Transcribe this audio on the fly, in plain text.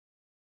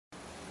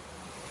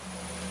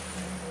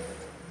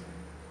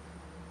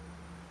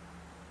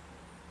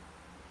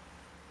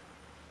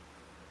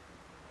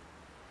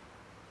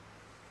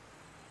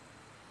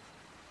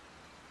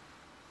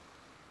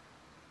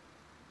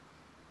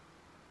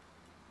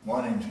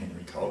My name's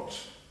Henry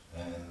Cox,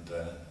 and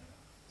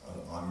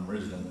I'm a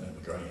resident of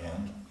the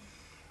Greyhound,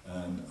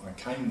 and I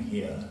came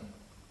here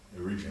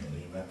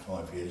originally about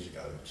 5 years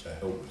ago to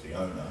help the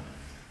owner,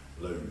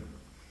 Lou,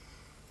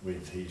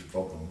 with his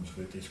problems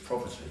with this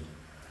property.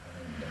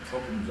 And the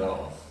problems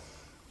are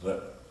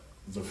that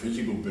the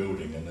physical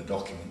building and the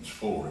documents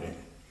for it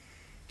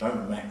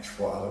don't match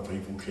what other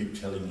people keep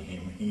telling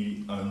him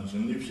he owns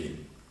and lives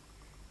in.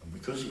 And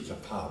because it's a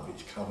pub,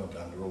 it's covered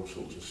under all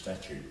sorts of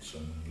statutes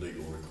and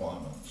legal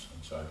requirements.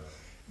 And so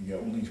you get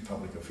all these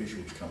public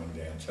officials coming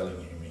down telling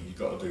him he's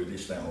got to do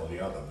this, that or the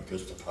other,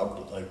 because the pub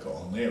that they've got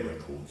on their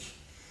records,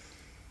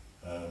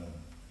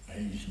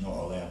 he's not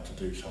allowed to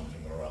do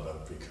something or other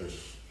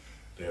because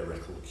their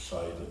records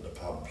say that the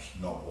pub's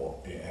not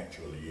what it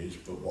actually is,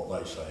 but what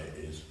they say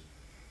it is.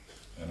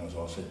 And as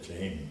I said to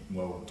him,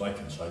 well, they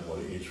can say what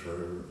it is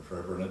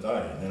forever and a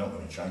day. They're not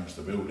going to change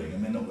the building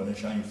and they're not going to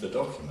change the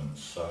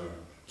documents. So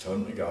tell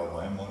them to go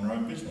away and mind their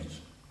own business.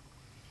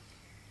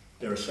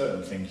 There are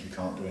certain things you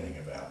can't do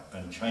anything about,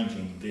 and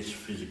changing this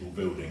physical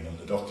building and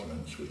the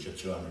documents, which are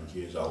 200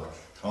 years old,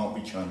 can't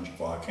be changed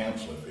by a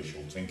council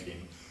official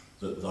thinking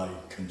that they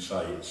can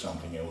say it's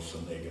something else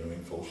and they're going to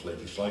enforce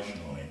legislation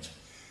on it,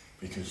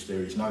 because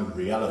there is no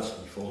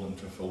reality for them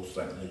to force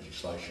that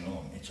legislation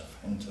on. It's a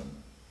phantom,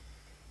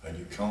 and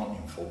you can't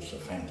enforce a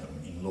phantom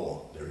in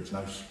law. There's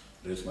no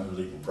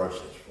legal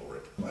process for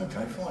it.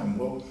 Okay, fine.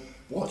 Well,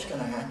 what's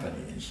going to happen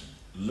is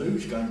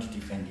Lou's going to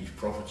defend his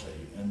property,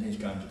 and there's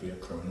going to be a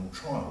criminal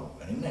trial.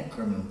 And in that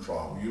criminal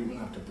trial, you will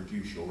have to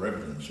produce your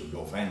evidence of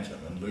your phantom,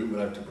 and Lou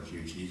will have to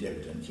produce his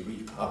evidence of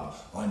his pub.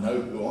 I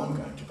know who I'm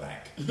going to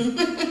back.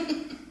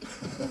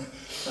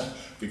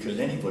 Because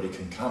anybody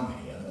can come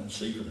here and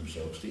see for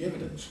themselves the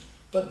evidence,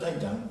 but they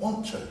don't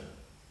want to.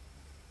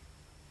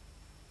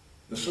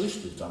 The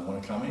solicitors don't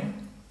want to come here,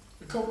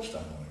 the courts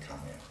don't want to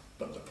come here,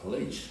 but the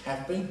police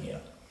have been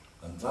here,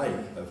 and they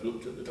have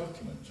looked at the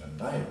documents, and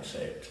they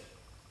accept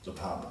the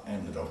pub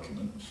and the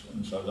documents,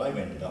 and so they've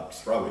ended up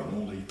throwing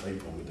all these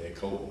people with their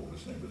court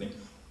orders and everything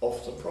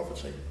off the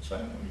property and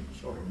saying,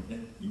 well, sorry,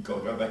 you've got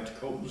to go back to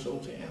court and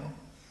sort it out.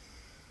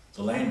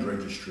 The land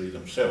registry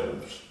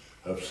themselves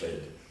have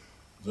said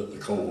that the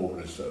court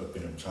orders that have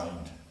been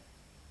obtained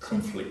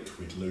conflict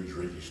with Lou's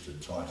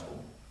registered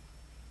title,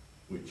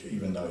 which,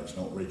 even though it's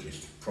not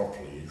registered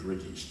properly, is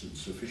registered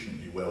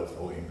sufficiently well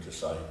for him to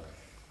say,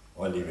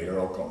 I live here,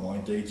 I've got my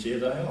deeds, here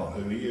they are,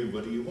 who are you,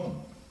 what do you want?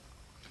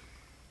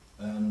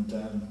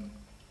 And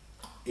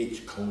it's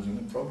causing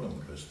a problem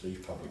because these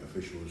public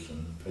officials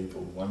and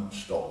people won't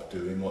stop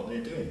doing what they're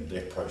doing.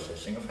 They're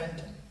processing a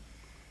phantom.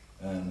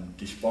 And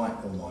despite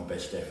all my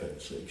best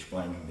efforts at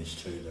explaining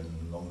this to them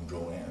in long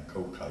drawn out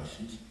court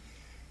cases,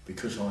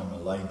 because I'm a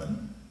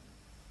layman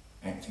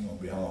acting on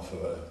behalf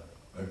of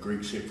a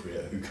Greek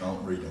Cypriot who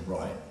can't read and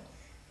write,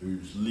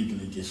 who's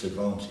legally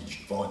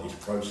disadvantaged by this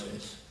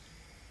process,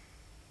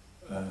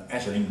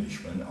 as an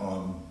Englishman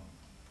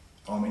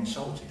I'm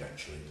insulted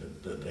actually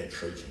that they're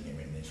treating him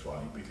in this way,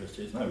 because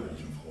there's no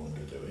reason for them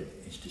to do it.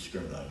 It's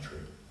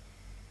discriminatory.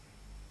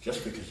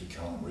 Just because he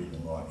can't read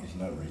and write is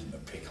no reason to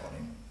pick on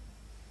him.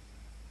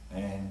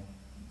 And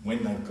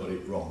when they've got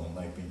it wrong and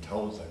they've been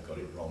told they've got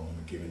it wrong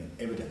and given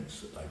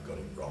evidence that they've got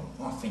it wrong,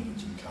 I think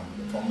it's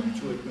incumbent upon them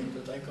to admit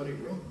that they got it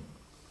wrong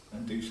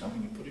and do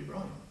something to put it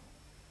right.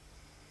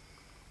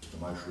 The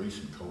most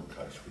recent court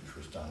case, which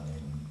was done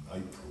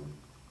in April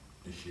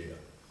this year,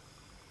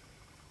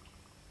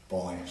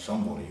 by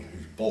somebody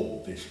who's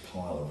bought this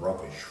pile of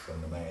rubbish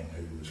from the man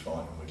who was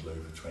fighting with Lou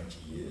for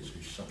 20 years,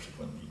 who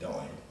subsequently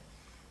died.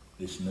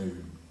 This new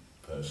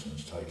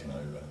person's taken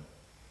over.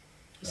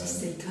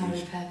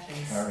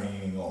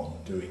 Carrying on,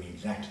 doing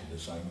exactly the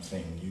same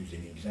thing,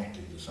 using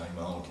exactly the same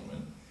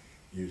argument,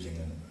 using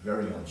a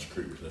very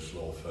unscrupulous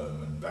law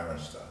firm and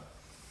barrister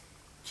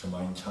to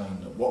maintain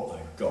that what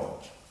they've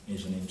got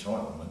is an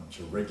entitlement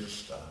to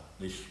register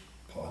this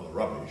pile of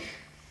rubbish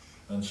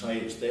and say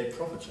it's their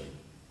property.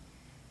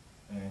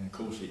 And of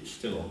course it's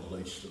still on the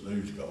lease that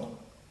Lou's got,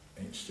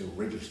 it's still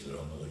registered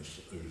on the lease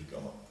that Lou's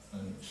got,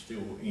 and it's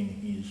still in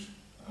his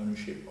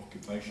ownership,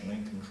 occupation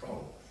and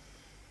control.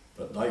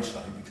 But they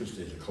say, because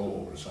there's a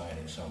court order saying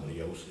it's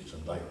somebody else's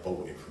and they've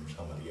bought it from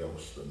somebody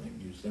else, that that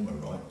gives them a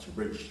right to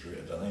register it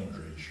at the land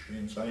registry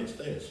and say it's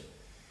theirs.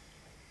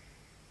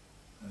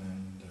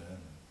 And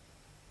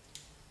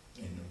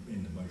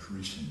in the most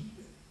recent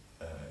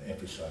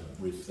episode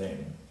with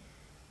them,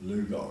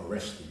 Lou got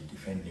arrested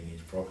defending his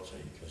property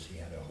because he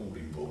had a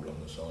hoarding board on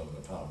the side of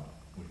the pub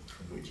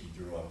from which he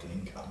derived an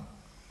income,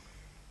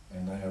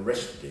 and they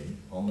arrested him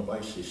on the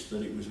basis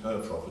that it was her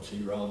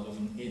property rather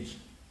than his.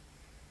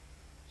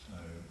 So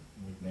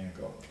we've now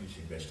got a police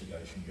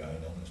investigation going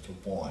on as to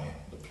why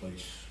the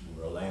police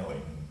were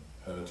allowing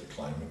her to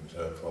claim it was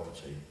her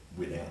property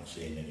without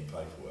seeing any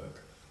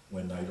paperwork,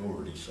 when they'd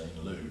already seen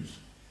Lou's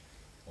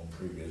on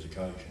previous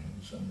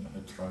occasions and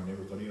had thrown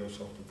everybody else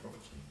off the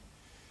property.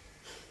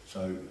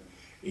 So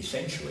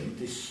essentially,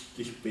 this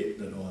bit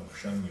that I've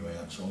shown you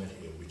outside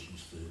here, which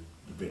is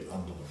the bit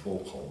under the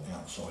forecourt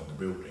outside the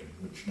building,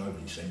 which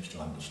nobody seems to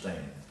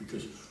understand,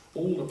 because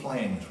all the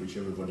plans which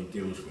everybody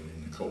deals with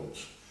in the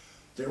courts,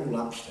 they're all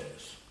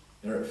upstairs.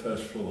 They're at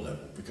first floor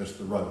level because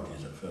the road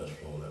is at first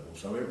floor level.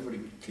 So everybody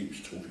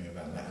keeps talking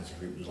about that as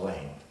if it was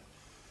land.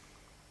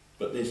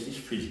 But there's this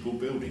physical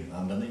building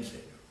underneath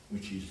it,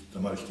 which is the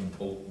most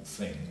important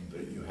thing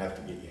that you have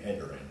to get your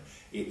head around.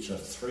 It's a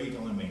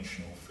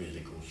three-dimensional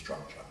physical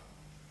structure.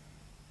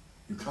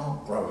 You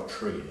can't grow a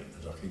tree in it,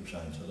 as I keep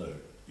saying to Lou.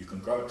 You can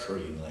grow a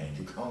tree in land.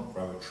 You can't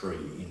grow a tree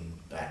in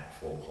that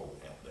forecourt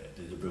out there.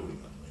 There's a building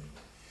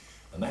underneath.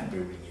 And that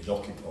building is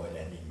occupied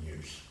and in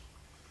use,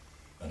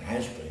 and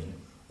has been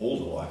all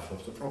the life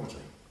of the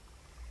property,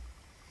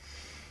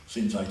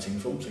 since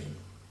 1840.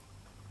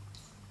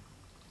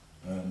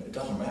 And it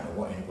doesn't matter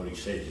what anybody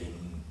says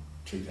in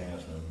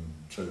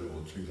 2002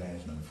 or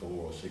 2004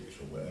 or 6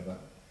 or whatever,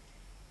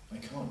 they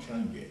can't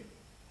change it.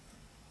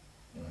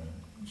 You know,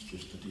 it's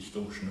just a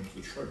distortion of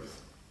the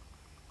truth.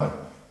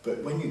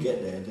 But when you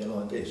get there, they're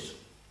like this.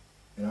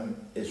 You know,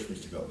 yes,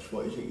 Mr. Cox,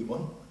 what is it you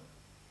want?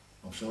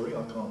 I'm sorry,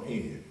 I can't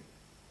hear you.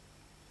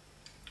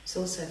 It's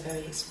also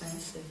very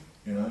expensive.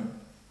 You know,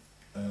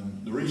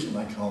 the reason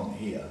they can't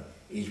hear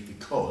is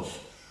because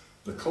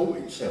the court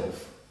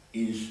itself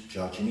is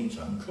judging its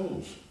own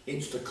cause.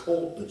 It's the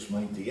court that's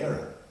made the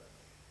error.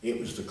 It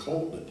was the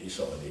court that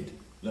decided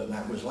that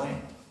that was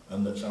land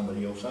and that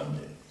somebody else owned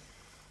it.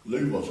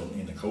 Lou wasn't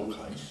in the court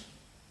case.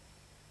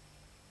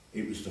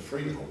 It was the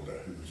freeholder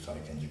who was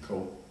taken to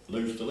court.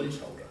 Lou's the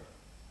leaseholder.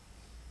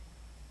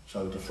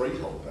 So the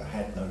freeholder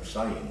had no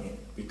say in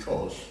it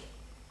because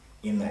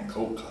in that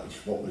court case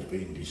what was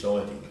being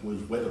decided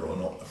was whether or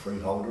not the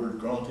freeholder had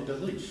granted a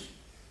lease.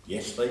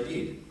 Yes, they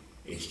did.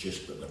 It's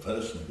just that the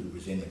person who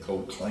was in the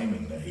court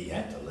claiming that he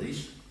had the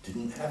lease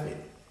didn't have it.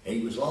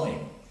 He was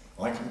lying.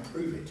 I can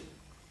prove it.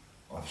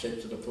 I've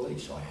said to the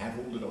police, I have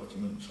all the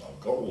documents,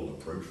 I've got all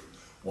the proof.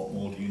 What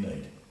more do you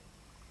need?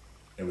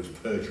 There was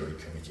perjury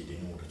committed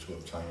in order to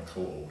obtain a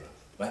court order.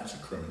 That's a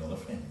criminal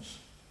offence.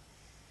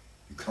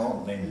 You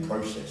can't then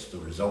process the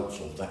results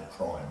of that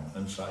crime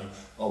and say,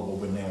 oh, well,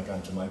 we're now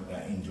going to make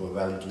that into a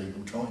valid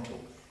legal title.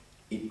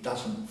 It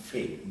doesn't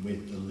fit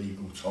with the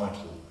legal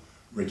title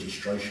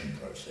registration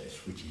process,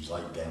 which is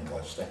laid down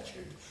by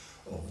statute,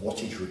 of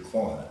what is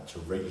required to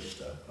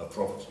register a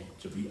property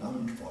to be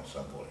owned by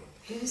somebody.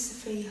 Who's the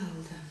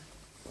freeholder?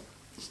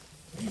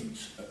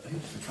 It's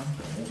the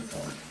company,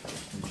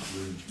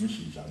 which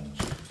Mrs. owns.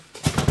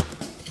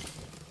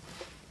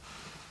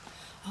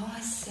 Oh, I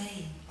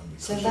see.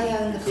 So they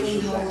own the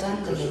freehold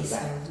and the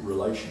leasehold. That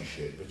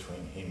relationship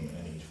between him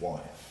and his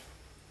wife,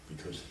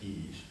 because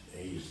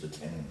he's the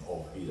tenant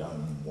of his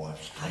own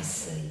wife's company. I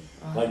see.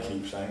 Right. They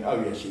keep saying,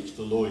 oh yes, it's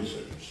the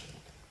Loiseaus.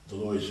 The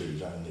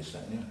Loiseaus own this,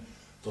 that, and the other.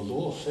 The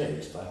law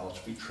says they are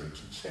to be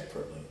treated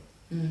separately.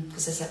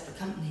 Because they're separate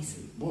companies.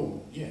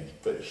 Well, yeah,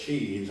 but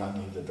she is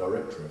only the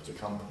director of the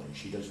company.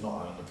 She does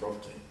not own the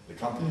property. The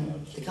company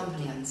owns it. The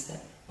company owns it.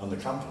 And the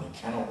company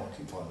cannot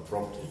occupy the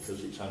property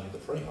because it's only the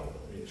freeholder.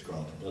 It's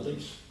granted a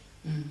lease.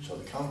 So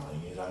the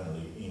company is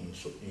only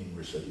in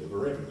receipt of a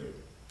revenue.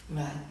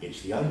 Right.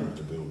 It's the owner of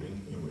the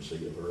building in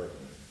receipt of a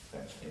revenue.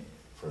 That's it.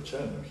 For a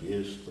term of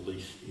years, the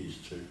lease is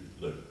to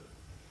Lou.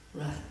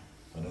 Right.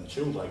 And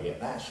until they get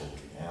that sorted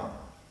out,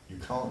 you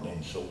can't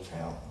then sort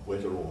out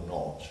whether or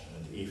not,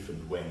 and if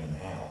and when and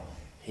how,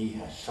 he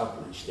has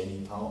subleased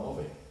any part of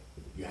it.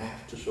 You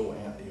have to sort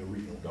out the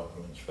original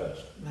documents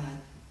first. Right.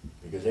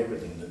 Because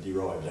everything that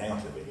derives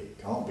out of it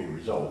can't be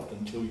resolved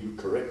until you've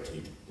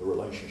corrected the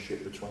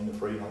relationship between the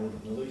freehold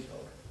and the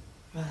leasehold.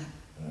 Right.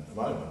 And at the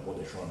moment, what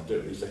they're trying to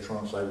do is they're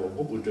trying to say, well,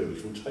 what we'll do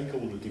is we'll take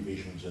all the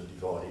divisions and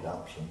divided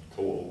ups and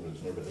court orders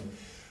and everything,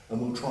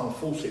 and we'll try and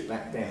force it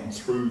back down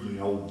through the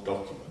old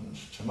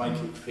documents to make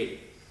it fit,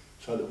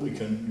 so that we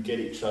can get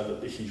it so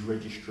that this is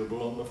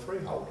registrable on the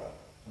freeholder.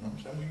 And I'm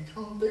saying, well, you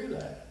can't do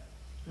that.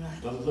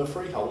 Right. The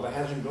freeholder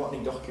hasn't got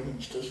any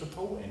documents to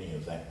support any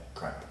of that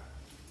crap.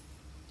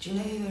 Do you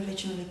know who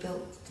originally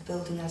built the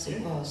building as it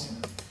was?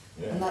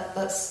 Yeah. And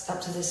that's up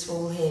to this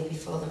wall here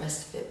before the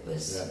rest of it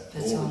was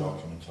put all on. the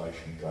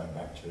documentation going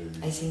back to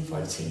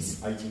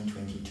 1840s.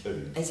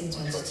 1822.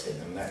 1822.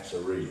 And that's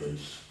a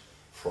release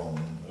from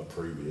a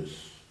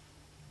previous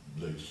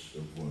lease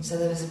of one. So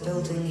there was a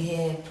building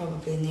here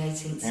probably in the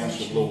 18th House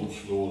century. of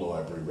Lords Law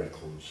Library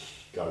records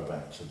go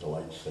back to the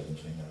late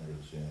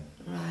 1700s, yeah.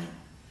 Right.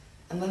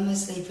 And when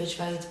was Lea Bridge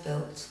Road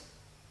built?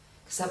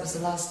 Because that was the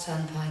last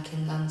turnpike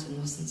in London,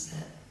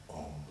 wasn't it?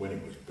 Oh, when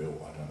it was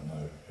built, I don't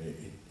know.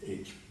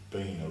 It's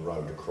been a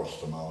road across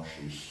the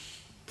marshes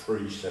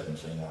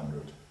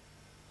pre-1700.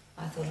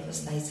 I thought it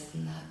was later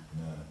than that.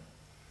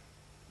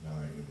 No,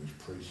 it was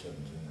pre-1700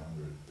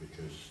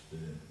 because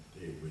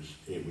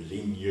it was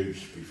in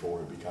use before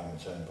it became a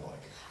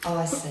turnpike. Oh,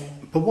 I see.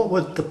 But what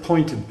would the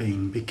point have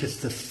been? Because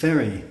the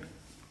ferry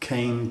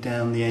came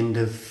down the end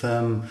of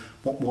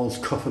what was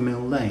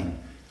Coppermill Lane.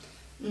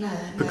 No,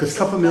 because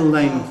it was Coppermill on the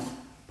Black Lane. Path.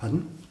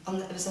 Pardon?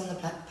 It was on the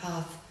Black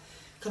Path,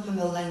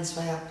 Coppermill Lane's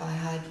way up by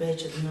High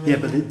Bridge at the marina. Yeah,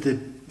 but the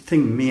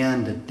thing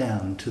meandered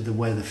down to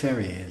where the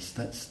ferry is.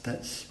 That's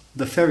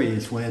the ferry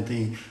is where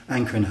the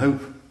Anchor and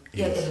Hope is.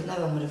 Yeah, but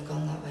no one would have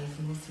gone that way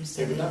from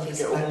Walthamstow. Yeah, but don't if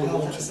it's forget, by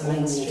path, that's the all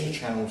main the water street.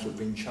 channels have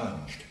been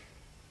changed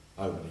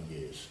over the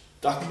years.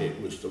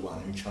 Duckett was the one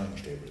who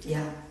changed everything.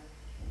 Yeah.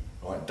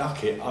 Right,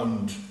 Duckett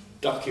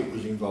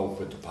was involved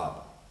with the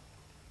pub.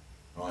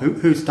 Right?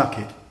 Who's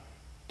Duckett?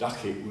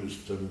 Duckett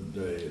was the guy who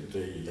did the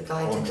Lee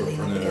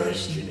entrepreneur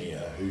navigation. engineer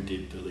who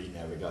did the Lee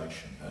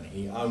navigation, and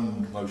he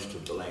owned most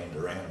of the land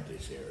around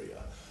this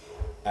area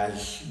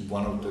as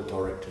one of the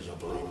directors, I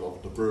believe,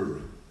 of the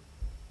brewery.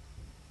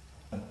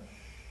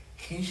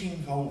 His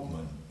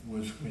involvement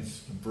was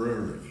with the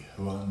brewery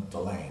who owned the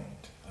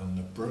land, and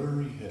the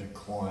brewery had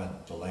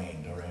acquired the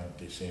land around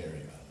this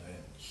area. They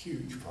had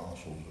huge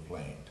parcels of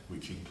land,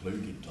 which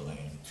included the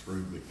land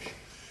through which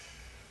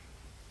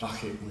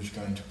Duckett was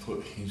going to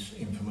put his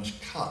infamous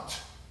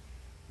cut,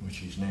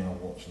 which is now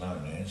what's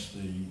known as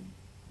the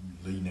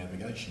Lee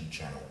Navigation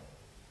Channel.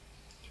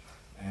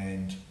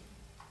 And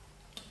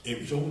it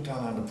was all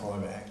done under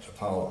Private Act of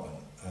Parliament.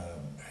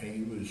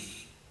 He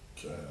was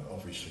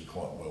obviously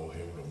quite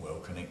well-heeled and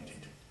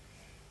well-connected,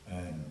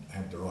 and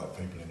had the right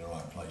people in the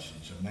right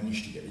places, and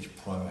managed to get this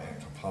Private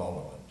Act of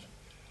Parliament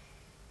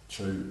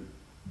to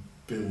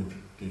build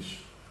this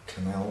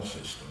canal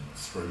system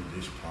through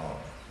this part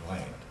of the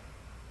land.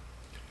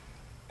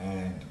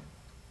 And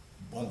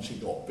once it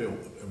got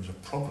built, there was a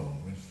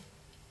problem with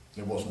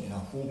there wasn't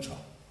enough water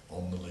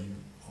on the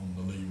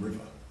Lee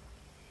River.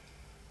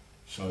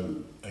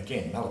 So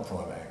again, another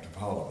Private Act of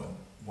Parliament,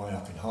 way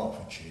up in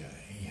Hertfordshire,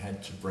 he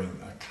had to bring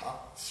a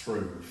cut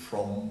through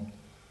from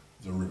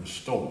the River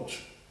Stolt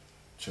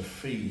to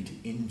feed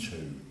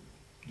into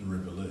the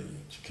River Lee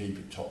to keep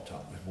it topped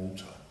up with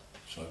water,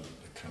 so that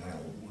the canal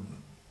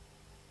wouldn't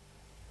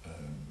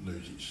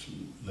lose its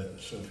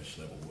surface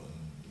level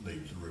and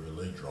leave the River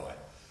Lee dry,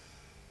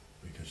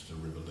 because the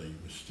River Lee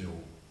was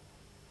still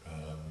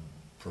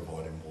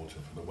providing water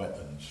for the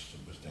wetlands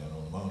that was down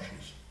on the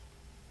marshes.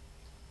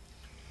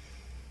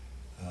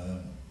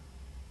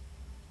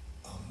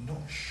 I'm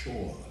not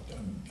sure.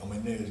 I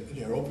mean,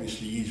 there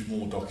obviously is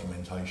more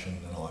documentation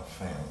than I've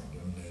found,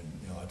 and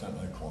I don't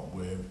know quite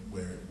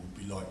where it would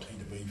be likely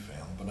to be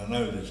found. But I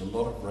know there's a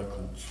lot of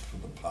records for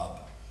the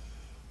pub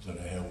that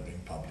are held in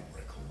public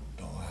record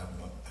that I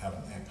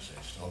haven't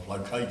accessed. I've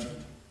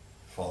located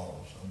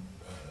files.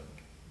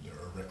 There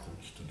are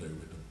records to do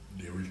with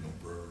the original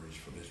breweries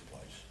for this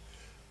place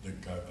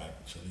that go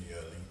back to the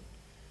early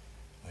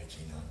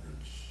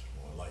 1800s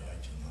or late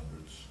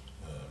 1800s.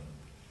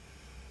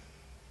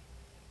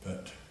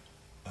 But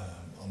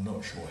I'm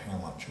not sure how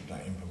much of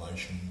that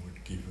information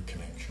would give a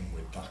connection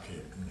with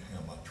Duckett, and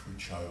how much would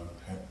show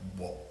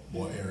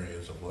what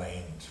areas of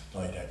land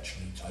they'd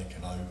actually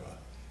taken over.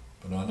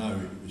 But I know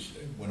it was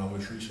when I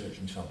was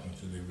researching something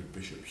to do with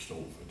Bishop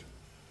Stortford,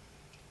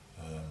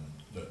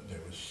 that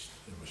there was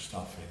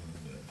stuff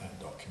in that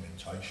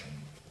documentation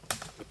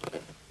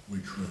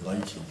which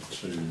related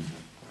to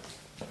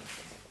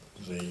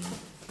the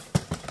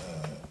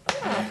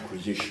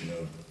acquisition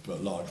of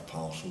large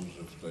parcels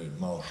of the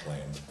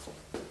marshland,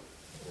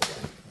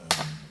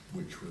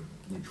 which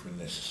were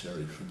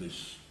necessary for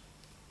this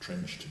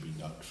trench to be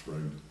dug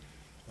through,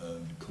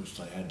 because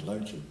they had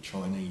loads of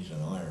Chinese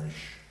and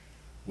Irish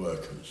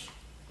workers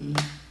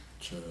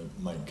to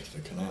make the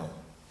canal.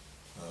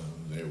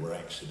 There were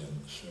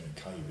accidents,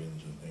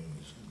 cave-ins and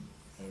things, and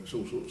there was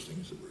all sorts of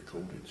things that were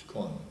recorded. It's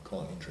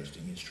quite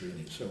interesting history in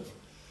itself.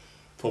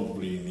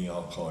 Probably in the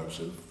archives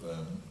of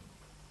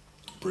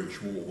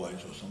British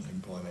Waterways or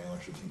something by now,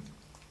 I should think.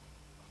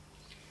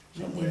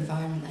 Somewhere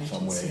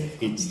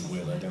hidden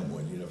where they don't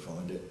want you to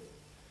find it.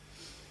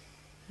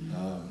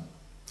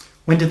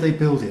 When did they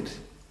build it?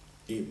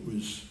 It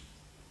was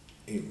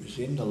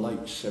in the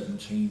late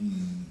 1780s,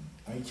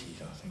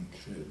 I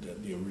think,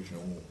 that the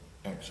original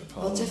Acts of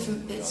Parliament. Well,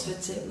 different bits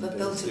were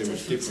built at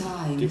different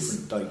times.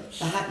 Different dates.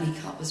 The Hackney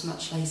Cut was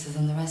much later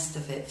than the rest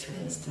of it, for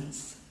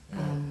instance.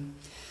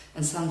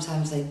 And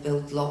sometimes they'd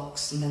build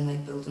locks, and then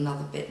they'd build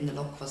another bit and the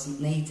lock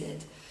wasn't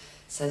needed.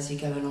 So as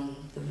you're going on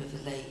the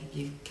River Lee,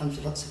 you come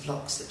to lots of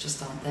locks that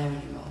just aren't there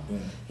anymore. Yeah.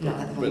 You know,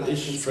 like the one but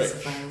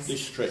by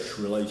this stretch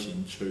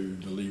relating to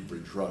the Lee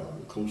Bridge Road,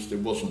 of course there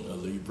wasn't a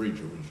Lee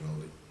Bridge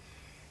originally.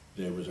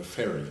 There was a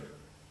ferry.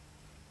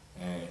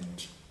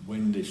 And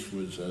when this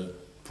was a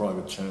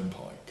private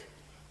turnpike,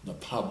 the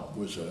pub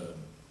was a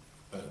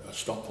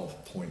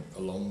stop-off point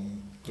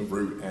along the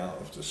route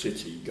out of the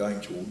city going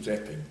towards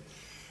Epping.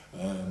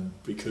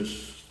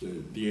 Because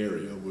the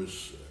area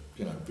was,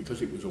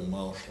 because it was all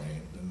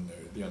marshland and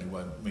the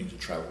only means of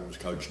travel was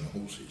coach and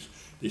horses,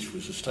 this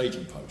was a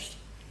staging post.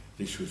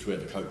 This was where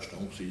the coach and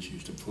horses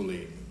used to pull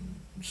in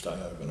and stay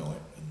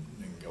overnight and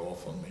then go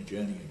off on their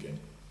journey again.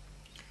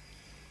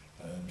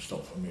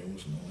 Stop for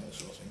meals and all that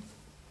sort of thing.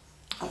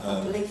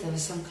 I believe there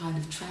was some kind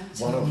of tram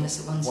terminus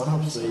at one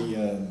time as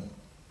well.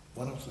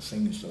 One of the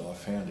things that I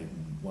found in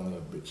one of the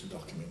bits of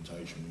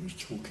documentation was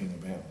talking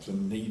about the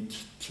need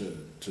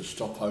to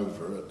stop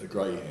over at the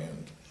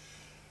Greyhound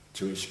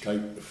to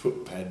escape the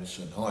footpads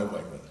and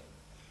highwaymen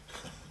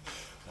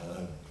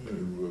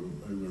who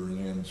were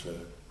renowned for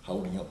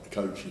holding up the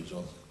coaches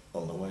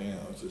on the way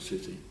out of the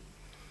city.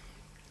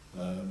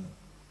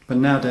 But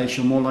nowadays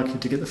you're more likely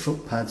to get the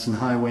footpads and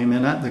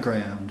highwaymen at the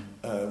Greyhound.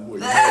 Well,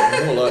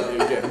 you're more likely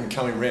to get them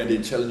coming round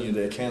here telling you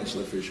they're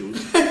council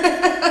officials,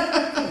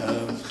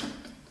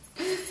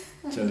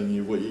 telling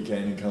you what you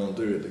can and can't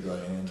do at the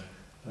Greyhound.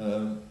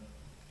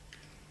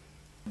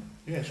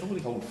 Yeah, some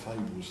of the old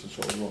fables, the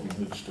sort of Robin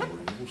Hood story,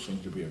 all seem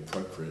to be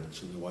appropriate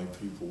to the way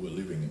people were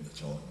living at the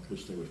time,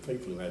 because there were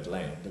people who had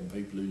land and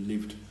people who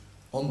lived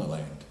on the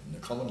land, in the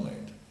common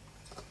land.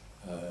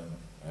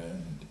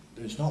 And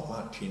there's not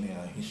much in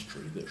our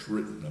history that's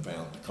written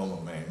about the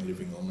common man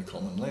living on the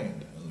common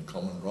land and the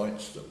common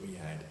rights that we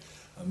had.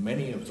 And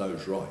many of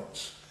those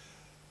rights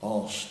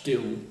are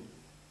still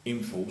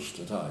in force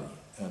today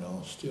and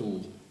are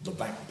still the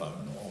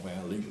backbone of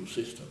our legal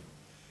system.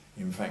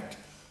 In fact,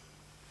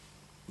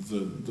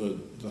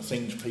 the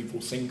things people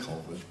think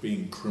of as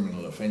being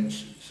criminal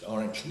offences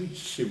are actually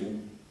civil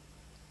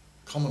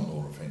common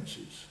law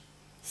offences.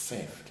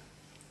 Theft,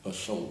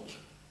 assault,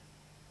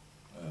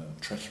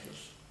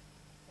 trespass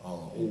are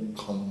all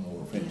common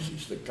law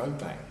offences that go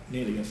back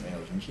nearly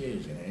 1,000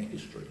 years in our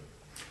history.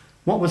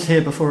 What was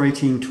here before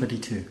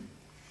 1822?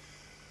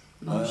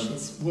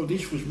 Marshes. Well,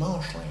 this was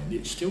marshland.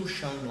 It's still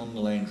shown on the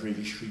land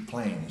registry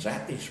plans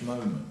at this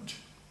moment.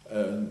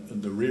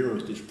 The rear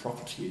of this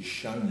property is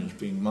shown as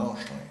being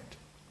marshland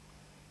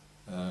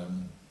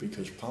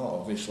because part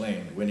of this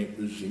land, when it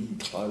was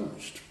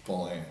enclosed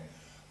by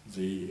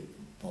the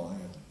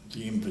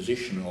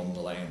imposition on the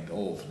land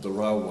of the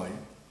railway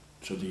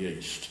to the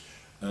east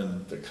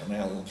and the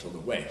canal to the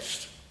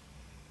west,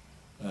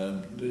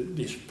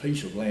 this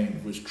piece of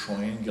land was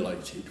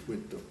triangulated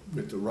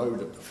with the road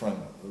at the front,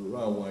 the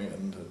railway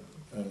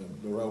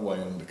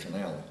and the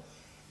canal,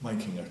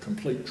 making a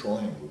complete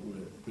triangle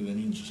with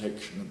an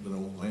intersection at the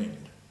north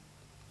end,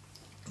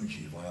 which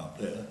is way up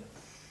there.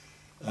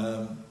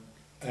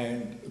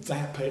 And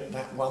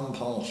that one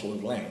parcel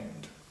of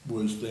land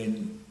was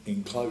then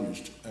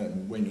enclosed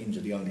and went into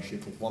the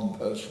ownership of one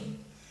person,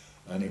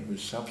 and it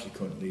was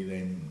subsequently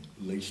then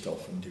leased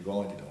off and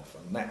divided off,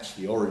 and that's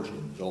the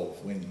origins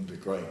of when the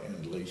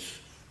Greyhound lease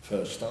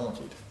first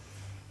started.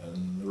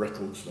 And the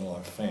records that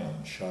I've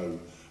found show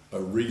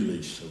a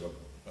release of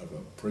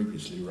a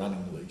previously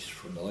running lease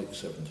from the late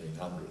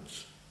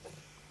 1700s,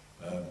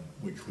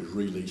 which was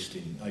released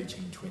in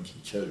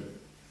 1822,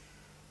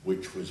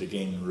 which was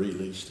again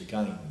released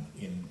again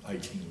in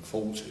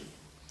 1840.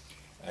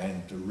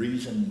 And the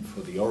reason for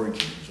the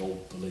origins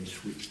of the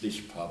lease, which this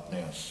pub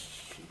now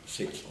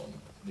sits on,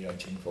 the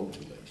 1840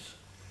 lease,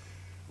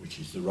 which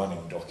is the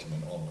running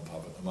document on the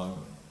pub at the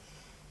moment,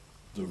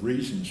 the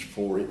reasons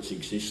for its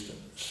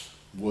existence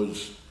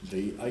was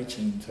the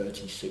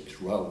 1836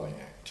 Railway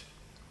Act,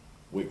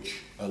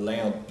 which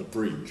allowed the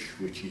bridge,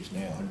 which is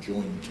now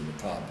joined to the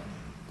pub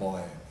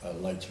by a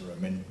later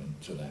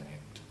amendment to that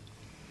act,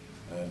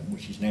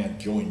 which is now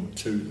joined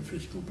to the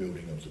physical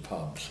building of the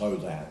pub, so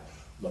that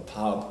the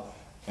pub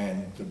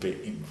and the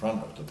bit in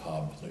front of the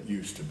pub that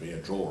used to be a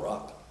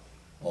draw-up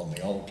on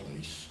the old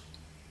lease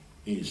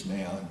is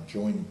now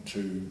joined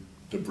to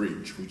the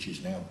bridge, which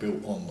is now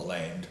built on the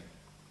land,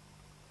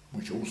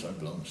 which also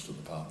belongs to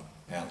the pub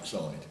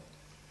outside.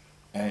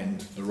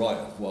 And the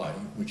right-of-way,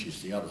 which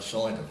is the other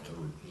side of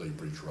the Lee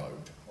Bridge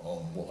Road,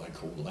 on what they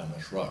call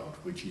Lammas Road,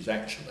 which is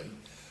actually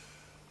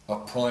a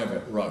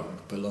private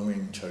road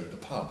belonging to the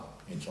pub.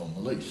 It's on the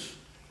lease.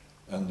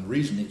 And the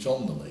reason it's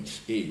on the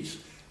lease is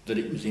that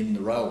it was in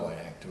the Railway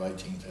Act of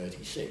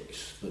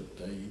 1836 that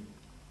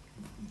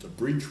the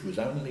bridge was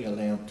only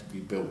allowed to be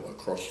built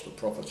across the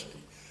property,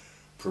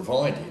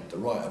 provided the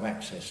right of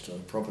access to the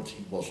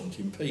property wasn't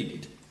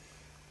impeded.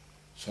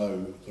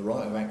 So the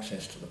right of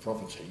access to the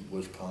property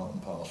was part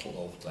and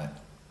parcel of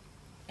that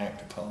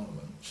Act of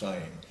Parliament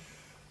saying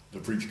the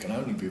bridge can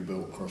only be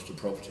built across the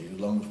property as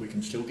long as we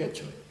can still get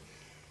to it.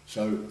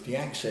 So the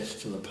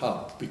access to the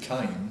pub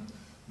became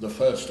the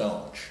first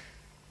arch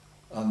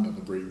under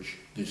the bridge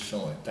this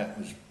side. That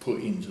was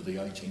put into the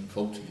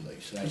 1840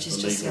 lease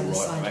as the legal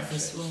right of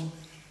access.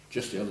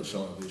 Just the other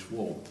side of this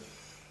wall.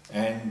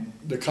 And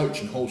the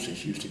coach and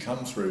horses used to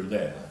come through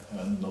there,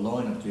 and the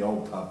line of the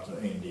old pub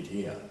that ended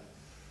here,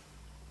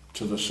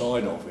 to the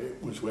side of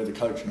it was where the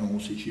coach and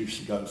horses used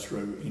to go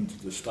through into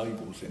the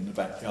stables in the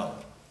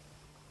backyard.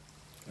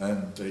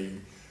 And the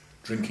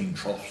drinking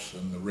troughs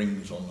and the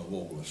rings on the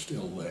wall are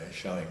still there,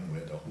 showing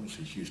where the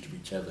horses used to be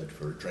tethered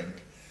for a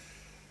drink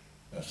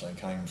as they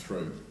came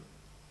through,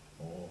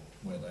 or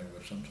where they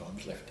were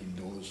sometimes left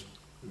indoors.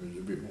 It was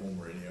a bit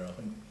warmer in here, I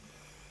think.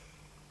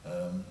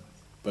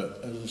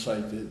 But as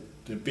I say,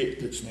 the bit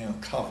that's now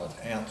covered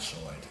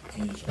outside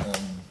is on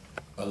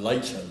a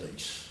later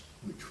lease,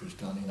 which was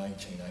done in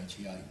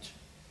 1888.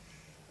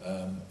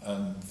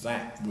 And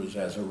that was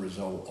as a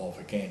result of,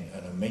 again,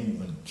 an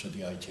amendment to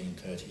the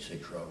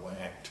 1836 Railway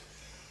Act,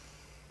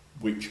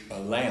 which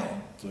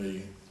allowed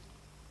the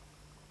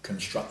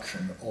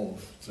construction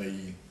of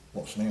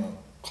what's now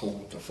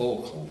called the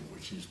forecourt,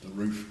 which is the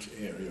roofed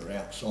area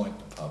outside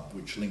the pub,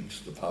 which links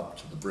the pub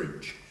to the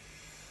bridge,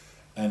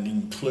 and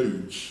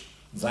includes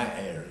that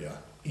area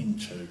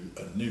into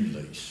a new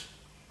lease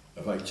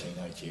of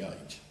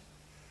 1888,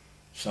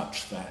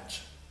 such that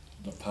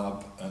the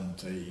pub and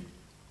the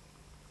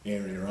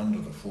area under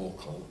the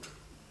forecourt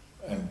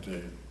and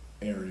the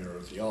area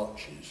of the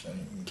arches, and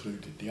it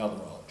included the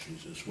other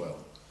arches as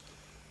well,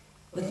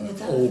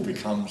 all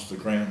becomes the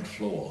ground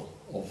floor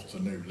of the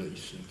new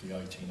lease, of the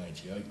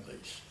 1888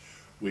 lease,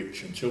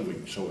 which, until we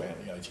can sort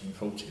out the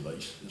 1840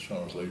 lease, as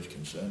far as Lou's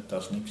concerned,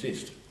 doesn't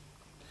exist.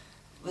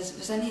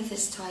 Was any of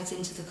this tied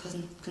into the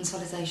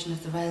consolidation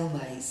of the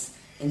railways,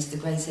 into the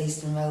Great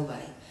Eastern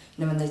Railway?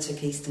 You know, when they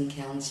took Eastern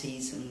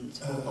Counties and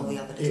all the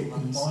other little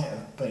ones? It might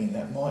have been.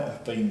 That might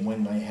have been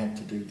when they had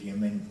to do the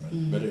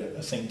amendment. But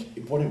I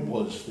think what it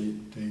was,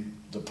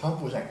 the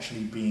pub was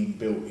actually being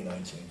built in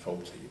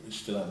 1840. It was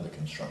still under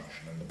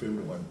construction, and the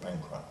builder went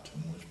bankrupt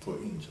and was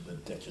put into the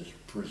debtors'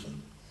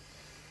 prison.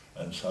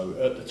 And so,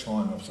 at the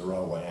time of the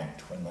Railway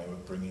Act, when they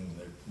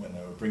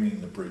were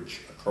bringing the bridge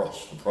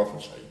across the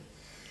property,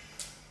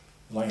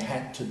 they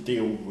had to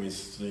deal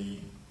with the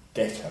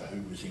debtor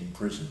who was in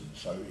prison.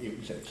 So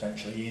it's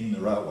actually in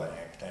the Railway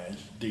Act as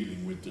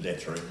dealing with the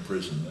debtor in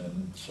prison,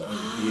 and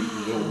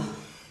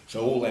so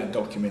all that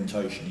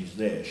documentation is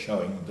there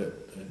showing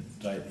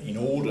that in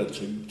order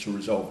to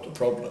resolve the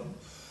problem,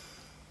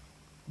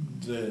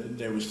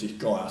 there was this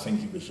guy, I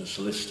think he was a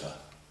solicitor,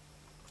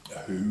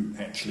 who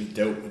actually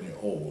dealt with it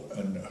all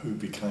and who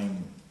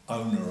became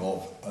owner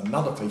of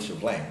another piece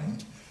of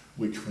land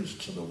which was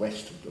to the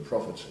west of the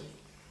property,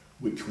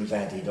 which was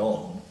added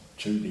on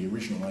to the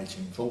original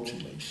 1840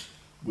 lease,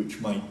 which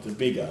made the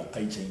bigger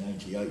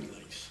 1888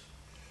 lease.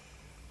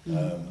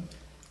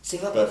 See,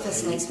 what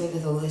fascinates me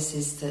with all this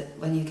is that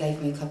when you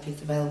gave me a copy of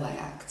the Railway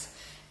Act,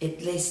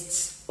 it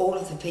lists all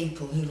of the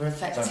people who were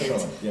affected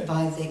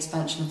by the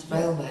expansion of the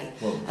railway.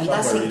 Well, and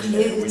that's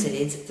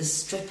included the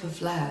strip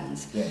of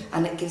land,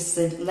 and it gives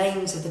the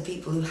names of the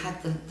people who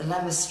had the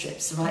lammer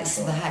strips, the rights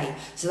to the hay.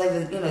 So they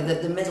were, you know,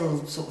 the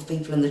middle sort of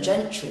people and the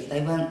gentry.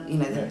 They weren't, you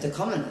know, the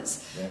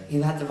commoners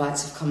who had the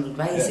rights of common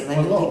grazing. They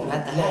were the people who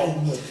had the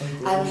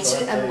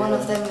hay. And one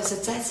of them was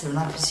a debtor, and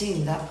I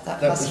presume that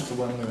was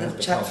the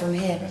chap from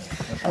here.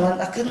 And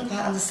I couldn't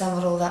quite understand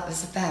what all that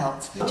was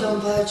about.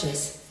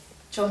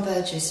 John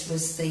Burgess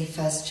was the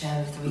first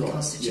chair of the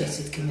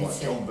reconstituted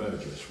committee. John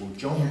Burgess. Well,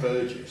 John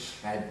Burgess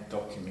had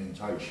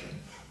documentation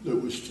that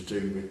was to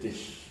do with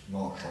this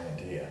marshland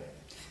here.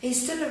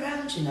 He's still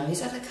around, you know.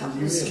 He's had a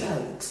couple of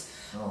strokes.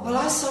 Oh, well,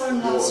 I saw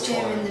him last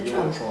year in the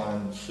trunk. Try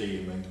and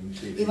see him and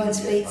see if he won't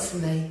speak to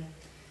me.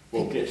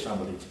 Well, get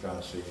somebody to go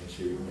and see him and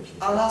see what he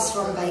I'll ask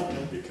Ron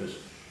Bateman. Because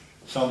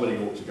somebody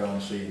ought to go and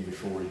see him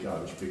before he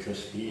goes,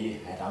 because he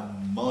had a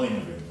mine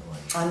of information.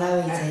 I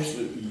know he did.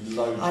 Absolutely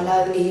loads. I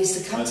know, he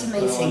used to come to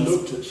meetings. I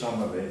looked at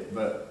some of it,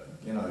 but,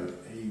 you know,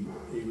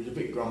 he was a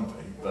bit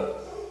grumpy,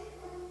 but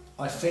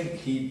I think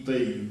he'd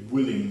be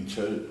willing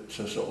to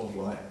sort of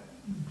like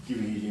give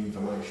his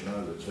information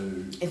over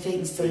to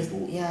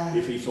people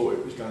if he thought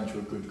it was going to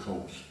a good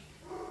cause.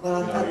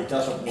 Well, you know, he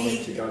doesn't want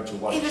it to go to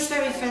waste. He was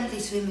very friendly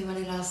to me when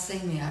he last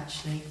seen me,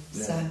 actually.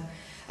 Yeah. So,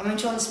 I mean,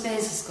 John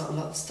Spears has got a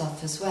lot of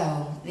stuff as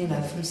well, you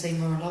know, from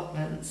Seymour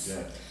Allotments.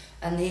 Yeah.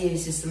 And he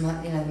uses the,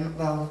 you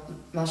know,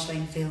 Marsh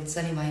Lane Fields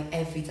anyway,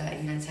 every day,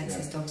 you know, takes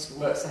his dogs for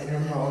walks over there.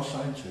 But I was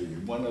saying to you,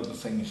 one of the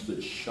things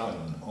that's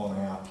shown on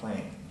our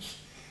plans,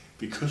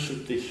 because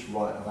of this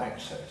right of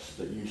access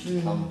that used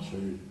to come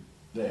to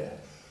there,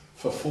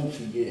 for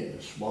 40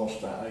 years,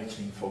 whilst that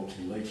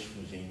 1840 lease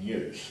was in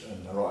use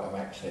and the right of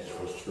access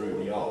was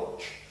through the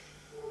arch,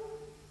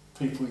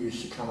 people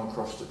used to come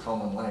across the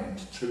common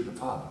land to the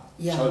pub.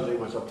 Yeah. So there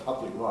was a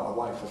public right of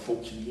way for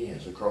 40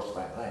 years across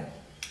that land.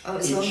 Oh,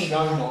 it's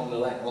shown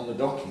on the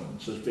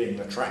documents as being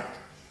a track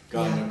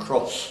going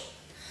across.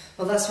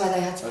 Well, that's why they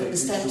had to put the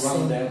steps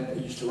in. It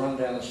used to run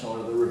down the side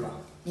of the river.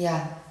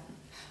 Yeah.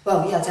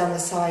 Well, yeah, down the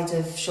side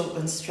of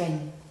Shortland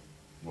Stream.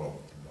 Well,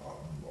 I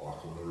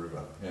call the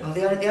river. Yeah. Well,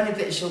 the only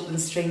bit of Shortland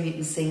Stream you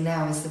can see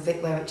now is the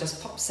bit where it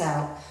just pops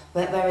out.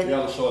 Where it, the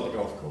other side of the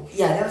golf course.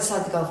 Yeah, the other side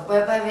of the golf.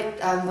 Where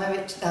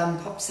it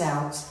pops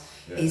out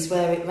is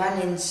where it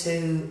ran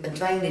into a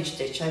drainage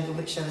ditch over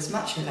which there was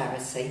much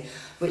hilarity,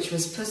 which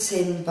was put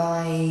in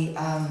by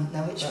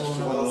which one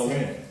was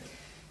it?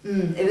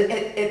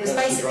 It was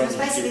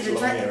basically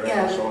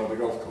the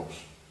golf course.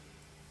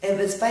 It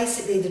was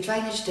basically the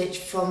drainage ditch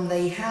from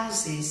the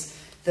houses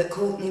that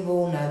Courtney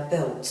Warner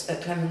built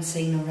at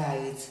Clementina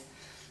Road,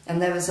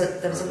 and there was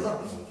a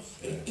lot of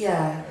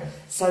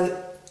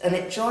So, and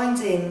it joined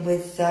in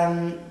with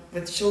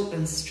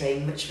Shortland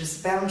Stream, which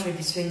was the boundary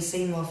between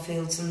Seymour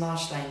Fields and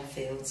Marsh Lane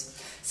Fields.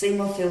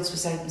 Seymour Fields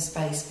was open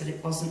space, but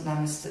it wasn't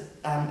Lammas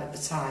at the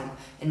time,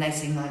 in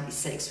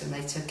 1896 when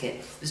they took it.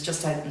 It was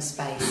just open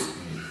space,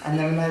 and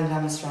there were no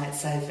Lammas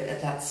rights over it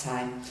at that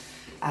time.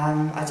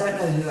 I don't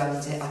know who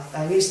owned it.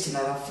 I used to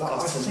know, I've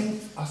forgotten.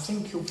 I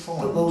think you'll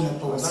find, but Warner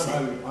bought I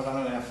don't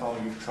know how far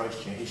you've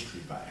traced your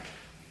history back.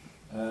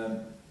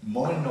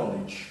 My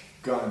knowledge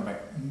going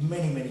back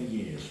many, many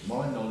years,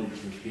 my knowledge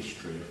of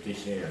history of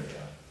this area,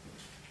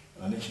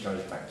 and this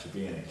goes back to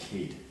being a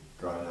kid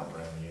growing up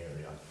around the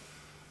area,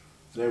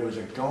 there was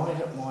a guy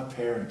that my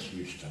parents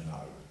used to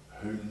know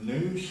who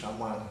knew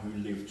someone who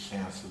lived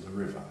south of the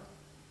river,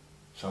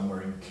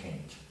 somewhere in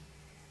Kent,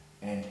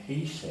 and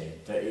he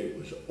said that it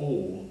was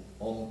all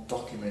on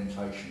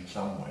documentation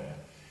somewhere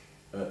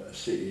at the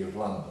City of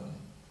London,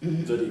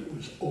 that it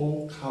was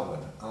all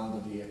covered under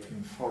the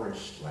Epping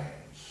Forest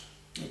lands.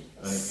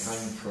 And it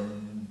came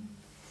from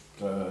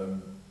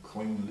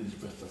Queen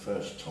Elizabeth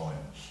I's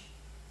times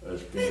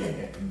as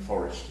being Epping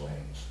Forest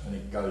lands, and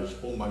it goes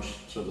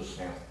almost to the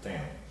South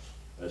Downs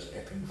as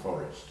Epping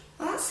Forest.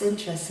 Well, that's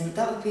interesting.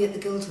 That would be at the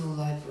Guildhall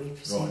Library,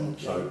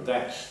 presumably.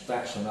 Right, so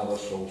that's another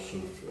source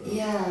of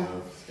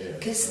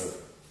documentation.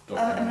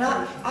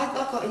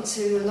 I got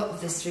into a lot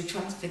of this through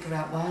trying to figure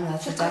out why on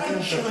earth the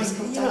Dagenham book was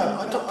called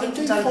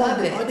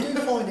Dagenham. I do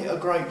find it a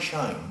great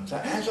shame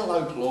that as a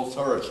local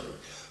authority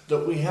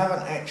that we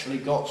haven't actually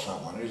got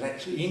someone who's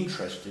actually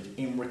interested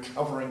in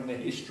recovering the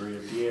history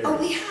of the area. Oh,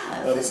 we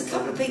have. There's a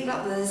couple of people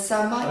up there. There's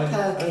Mike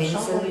Perkins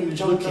and somebody who's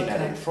John looking Duncan.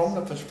 at it from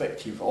the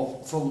perspective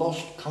of the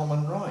lost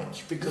common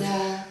rights, because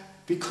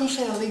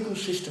our legal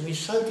system is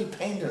so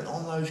dependent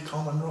on those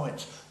common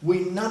rights,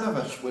 none of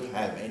us would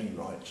have any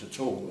rights at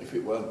all if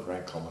it weren't for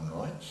our common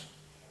rights.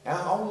 Our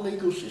whole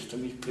legal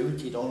system is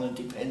pivoted on and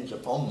depends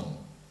upon them.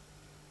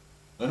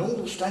 And all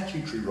the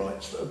statutory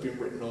rights that have been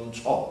written on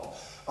top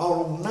are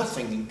all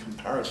nothing in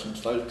comparison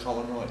to those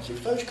common rights.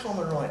 If those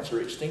common rights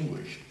are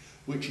extinguished,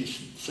 which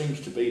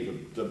seems to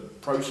be the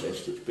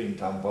process that's being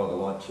done by the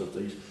likes of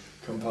these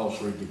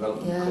compulsory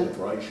development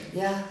corporations,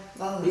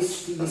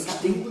 it's the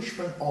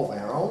extinguishment of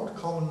our old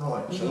common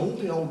rights and all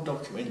the old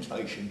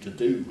documentation to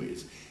do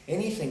with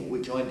anything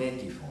which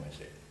identifies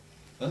it.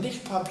 And this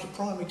pub's a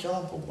prime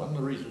example. One of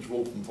the reasons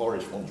Waltham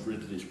Forest wants rid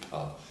of this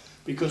pub,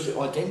 because it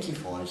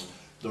identifies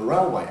the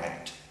Railway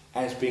Act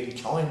as being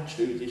tied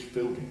to this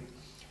building.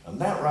 And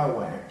that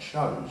Railway Act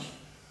shows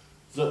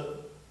that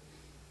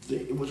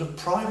it was a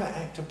private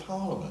act of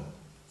Parliament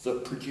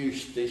that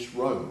produced this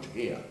road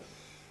here.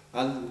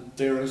 And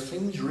there are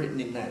things written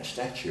in that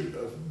statute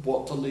of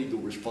what the legal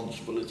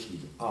responsibilities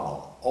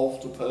are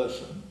of the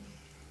person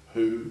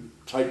who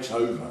takes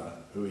over,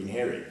 who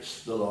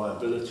inherits the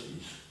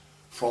liabilities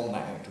from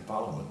that Act of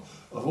Parliament,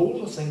 of all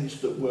the things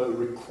that were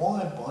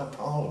required by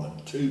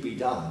Parliament to be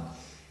done.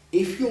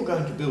 If you're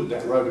going to build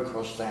that road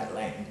across that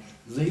land,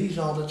 these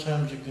are the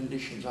terms and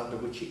conditions under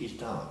which it is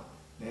done.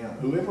 Now,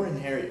 whoever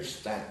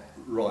inherits that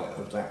right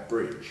of that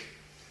bridge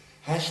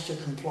has to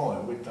comply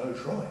with those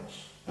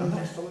rights. And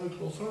that's the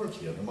local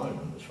authority at the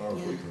moment, as far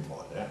as we can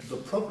find out. The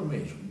problem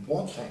is,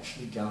 what's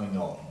actually going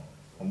on,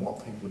 and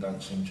what people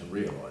don't seem to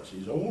realise,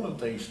 is all of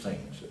these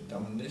things, I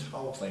mean, this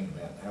whole thing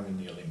about having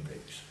the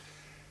Olympics,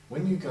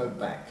 when you go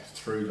back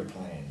through the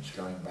plans,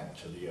 going back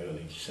to the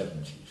early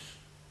 70s,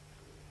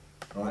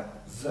 right,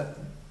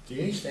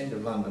 the East End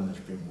of London has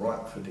been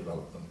ripe for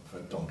development for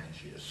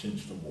donkey's years,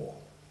 since the war.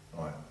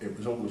 Right, it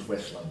was always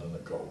West London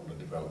that got all the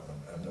development,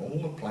 and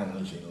all the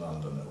planners in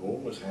London have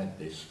always had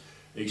this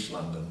East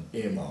London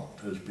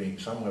earmarked as being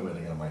somewhere where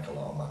they're going to make a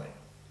lot of money.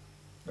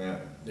 Now,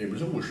 it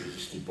was always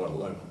resisted by the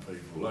local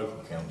people.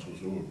 Local councils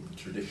who have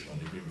traditionally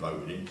have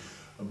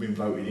been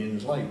voted in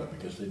as Labour,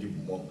 because they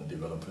didn't want the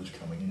developers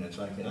coming in and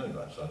taking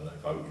over, so they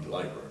voted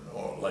Labour,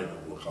 and Labour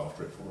will look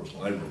after it for us,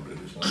 and Labour will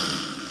do this.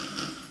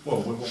 Well,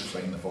 we've all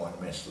seen the fine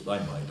mess that they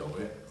made of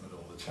it, with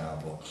all the tower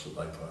blocks that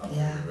they put up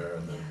everywhere,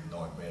 and the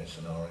nightmare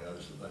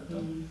scenarios that they've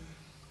done.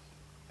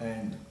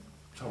 And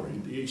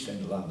the East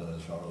End of London,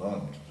 as far as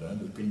I'm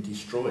concerned, has been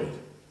destroyed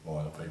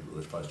by the people who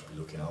are supposed to be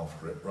looking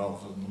after it rather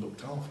than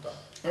looked after.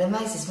 It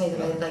amazes me the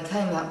way they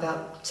came out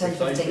about 10,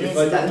 15 years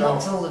ago,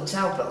 knocked all the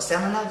tower blocks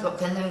down, and they've got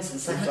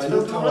canoes and if they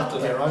looked after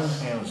their own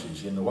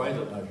houses in the way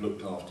that they've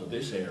looked after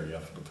this area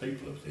for the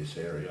people of this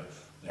area,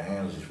 their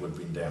houses would have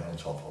been down on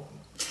top of them.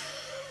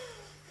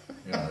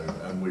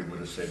 And we would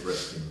have said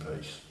rest in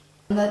peace.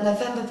 The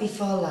November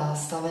before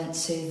last, I went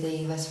to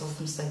the West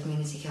Walthamstow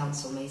Community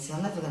Council meeting.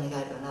 I'm never going to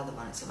go to another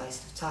one, it's a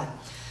waste of time.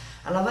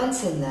 And I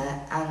went in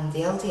there, and the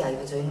LDA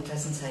were doing a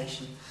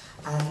presentation,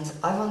 and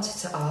I wanted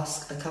to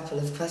ask a couple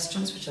of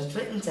questions which I'd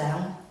written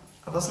down.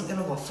 I wasn't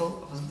going to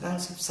waffle, I wasn't going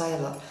to say a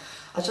lot.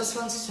 I just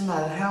wanted to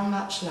know how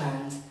much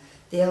land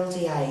the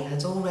LDA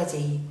had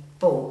already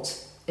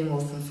bought in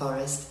Waltham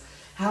Forest,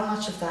 how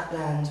much of that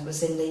land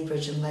was in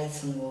Leabridge and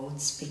Leighton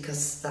wards,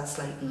 because that's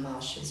Leighton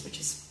Marshes, which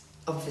is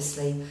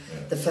obviously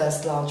the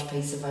first large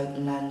piece of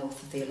open land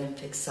north of the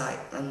Olympic site,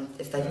 and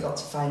if they've got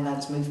to find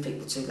land to move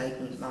people to,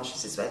 Leighton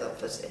Marshes is where they'll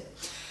put it.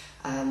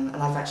 And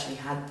I've actually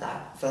had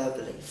that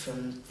verbally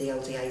from the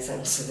LDA's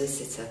own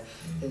solicitor,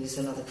 who's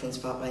another Queen's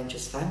Park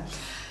Rangers fan.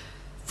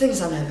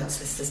 Things I know about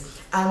solicitors.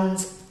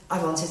 And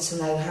I wanted to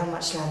know how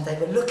much land they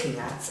were looking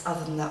at,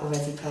 other than that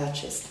already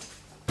purchased.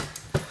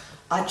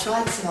 I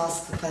tried to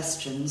ask the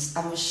questions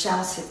and was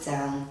shouted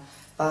down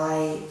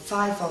by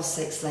 5 or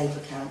 6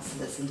 Labour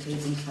councillors,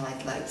 including Clyde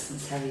Lokes and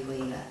Terry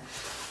Weiner.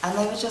 And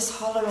they were just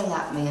hollering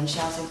at me and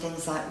shouting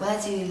things like,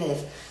 where do you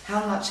live?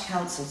 How much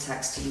council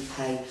tax do you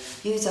pay?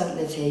 You don't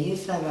live here,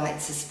 you've no right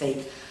to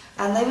speak.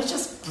 And they were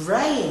just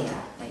braying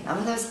at me. I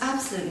mean, there was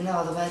absolutely no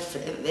other word for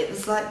it. It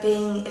was like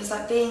being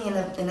in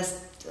a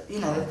you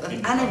know,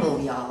 an animal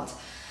yard.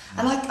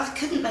 And I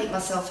couldn't make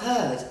myself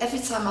heard. Every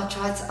time I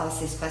tried to ask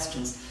these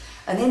questions.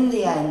 And in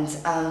the end,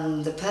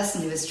 the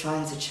person who was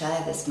trying to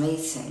chair this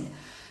meeting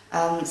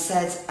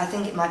said, I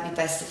think it might be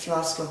best if you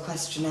ask your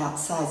question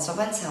outside. So I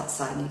went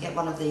outside, and you get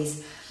one of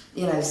these,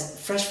 you know,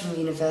 fresh from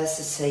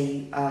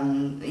university,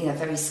 you know,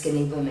 very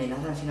skinny women. I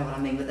don't know if you know what I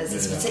mean, but there's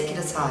this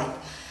particular type.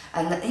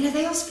 And, you know,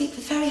 they all speak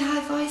with very high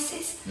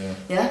voices.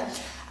 Yeah.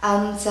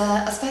 And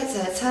I spoke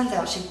to her. It turned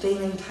out she'd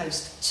been in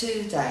post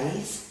 2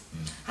 days,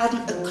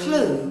 hadn't a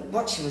clue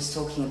what she was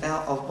talking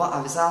about or what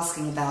I was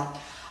asking about.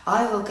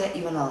 I will get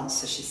you an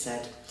answer, she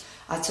said.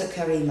 I took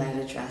her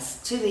email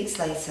address. 2 weeks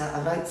later,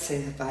 I wrote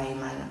to her by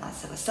email and I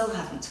said, I still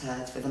haven't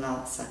heard with an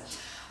answer.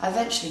 I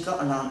eventually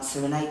got an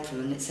answer in April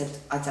and it said,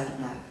 I don't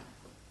know.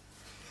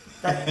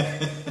 But,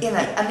 you know,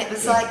 and it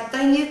was like,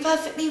 they knew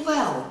perfectly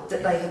well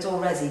that they had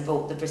already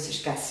bought the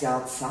British Gas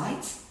Yard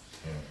site,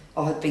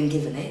 or had been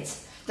given it.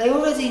 They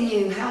already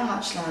knew how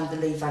much land the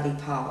Lee Valley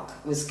Park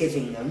was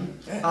giving them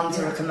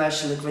under a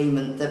commercial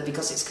agreement that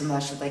because it's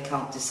commercial they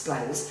can't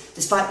disclose,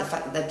 despite the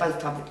fact that they're both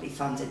publicly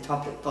funded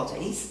public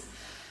bodies.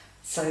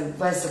 So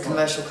where's the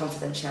commercial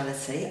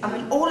confidentiality? I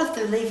mean, all of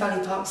the Lee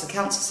Valley Park's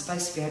accounts are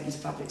supposed to be open to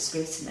public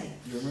scrutiny.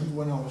 You remember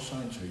when I was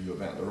saying to you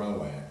about the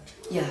Railway Act?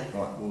 Yeah.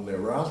 Right, well,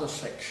 there were other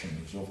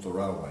sections of the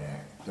Railway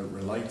Act that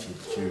related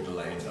to the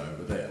land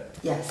over there.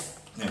 Yes.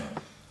 Now,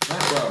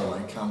 that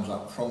railway comes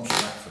up from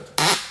Stratford.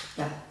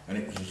 Yeah. And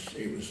it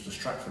was the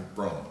Stratford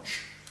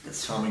branch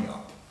That's coming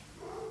up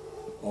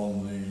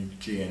on the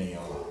GNER.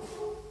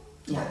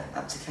 Yeah,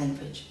 up to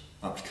Cambridge.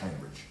 Up to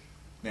Cambridge.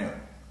 Now,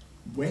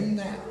 when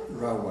that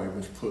railway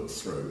was put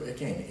through,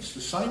 again, it's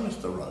the same as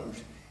the road,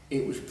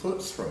 it was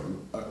put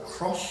through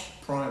across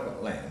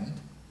private land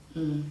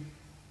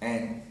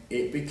and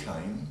it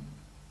became,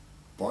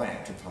 by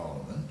Act of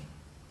Parliament,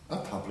 a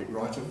public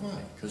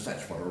right-of-way, because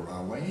that's what a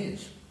railway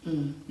is.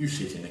 You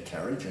sit in a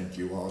carriage and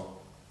you are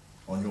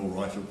on your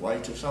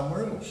right-of-way to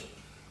somewhere else.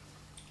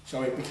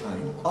 So it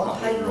became a on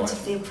public payment right.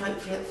 of the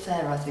appropriate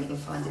fare, I think you'll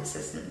find it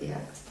says in the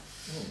Act.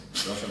 Well, it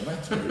doesn't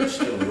matter, it's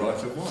still a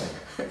right-of-way.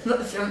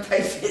 Not if you haven't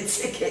paid for your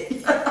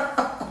ticket.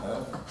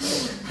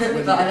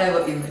 Well, but I know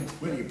what you mean.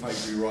 Whether you pay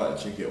for your right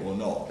ticket or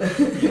not,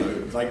 you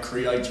know, they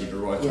created a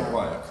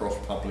right-of-way across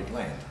public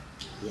land.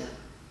 Yeah.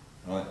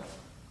 Right?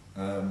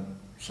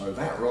 So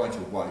that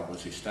right-of-way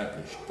was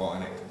established by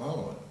an Act of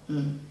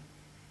Parliament.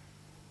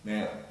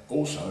 Now,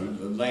 also,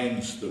 the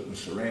lands that were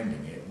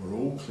surrounding it were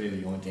all clearly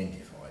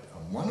identified.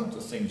 And one of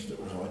the things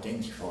that was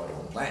identified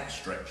on that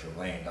stretch of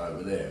land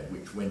over there,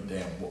 which went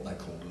down what they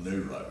called the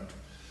New Road,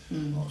 I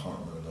can't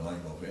remember the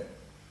name of it.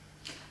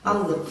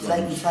 Oh, the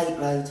Flaky Fate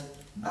Road.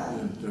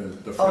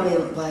 The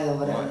Orient Way or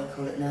whatever they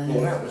call it now.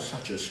 Well, that was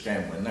such a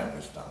scam when that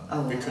was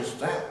done, because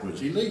that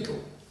was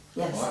illegal.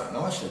 Yes. Right? And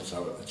I said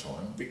so at the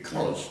time,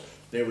 because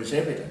there was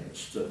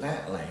evidence that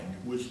that land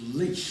was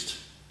leased.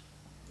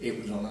 It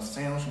was on a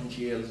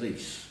 1,000-year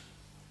lease.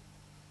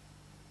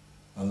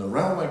 And the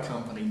railway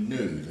company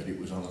knew that it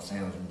was on a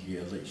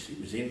 1,000-year lease.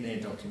 It was in their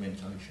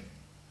documentation.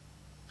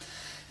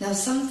 Now,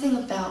 something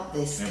about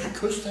this,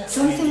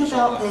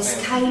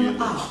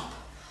 came up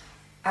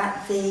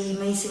at the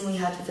meeting we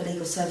had with the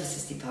Legal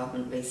Services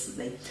Department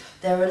recently.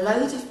 There are a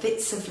load of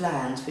bits of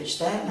land which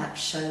their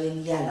maps show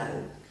in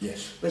yellow.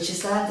 Yes. Which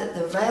is land that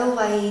the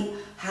railway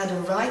had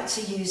a right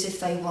to use if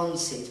they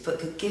wanted, but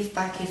could give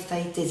back if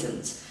they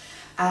didn't.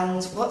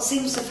 And what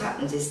seems to have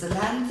happened is the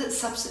land that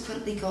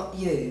subsequently got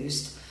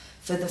used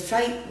for the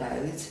freight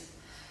road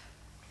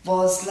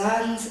was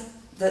land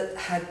that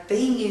had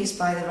been used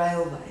by the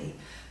railway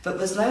but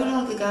was no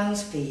longer going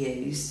to be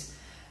used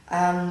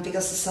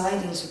because the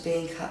sidings were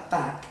being cut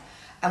back.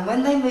 And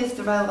when they moved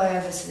the railway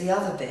over to the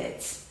other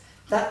bit,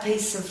 that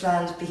piece of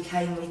land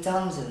became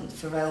redundant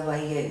for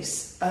railway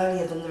use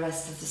earlier than the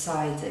rest of the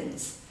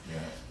sidings. Yeah.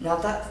 Now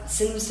that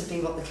seems to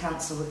be what the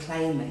council were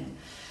claiming.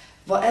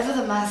 Whatever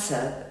the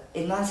matter,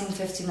 in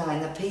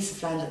 1959, a piece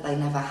of land that they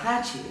never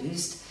had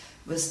used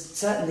was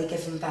certainly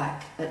given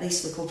back, at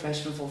least to the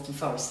Corporation of Waltham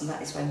Forest, and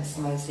that is where Mr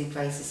Mosley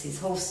grazes his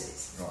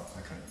horses. Right,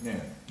 okay.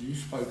 Now, you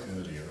spoke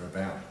earlier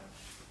about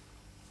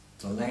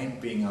the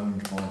land being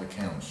owned by the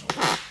council.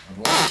 I'd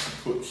like to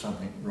put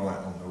something right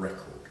on the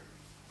record.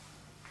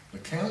 The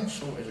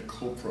council is a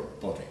corporate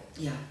body.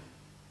 Yeah.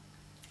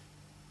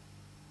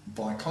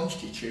 By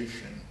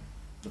constitution,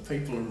 the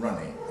people who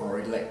run it are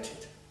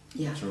elected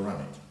to run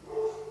it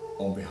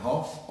on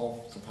behalf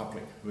of the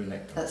public who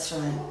elect them. That's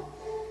right.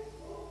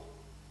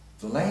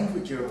 The land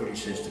which everybody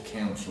says the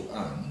council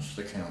owns,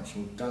 the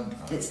council don't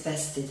own. It's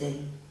vested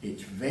in.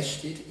 It's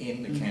vested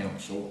in the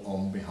council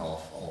on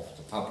behalf of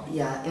the public.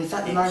 Yeah, in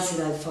fact the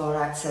 1904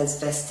 Act says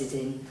vested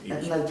in.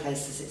 At no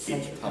place does it say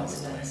the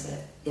council owns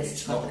it. Yes,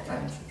 it's not the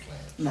council's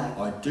land.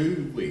 No. I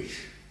do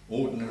wish,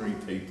 ordinary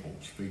people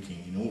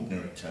speaking in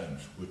ordinary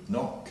terms would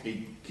not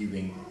keep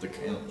giving the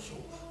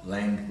council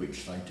land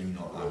which they do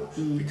not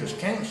own. Because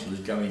councillors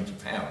go into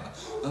power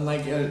and they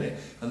go there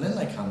and then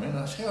they come in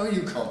and say, oh,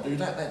 you can't do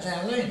that, that's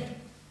our land.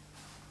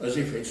 As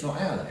if it's not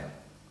our land.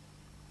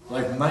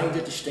 They've made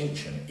a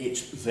distinction,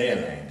 it's their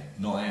land,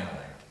 not our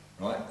land,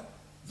 right?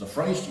 The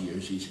phrase to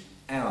use is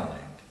our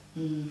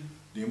land.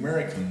 The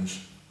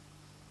Americans,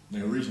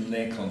 the reason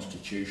their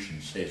constitution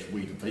says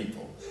we the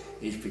people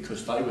is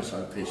because they were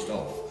so pissed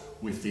off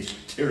with this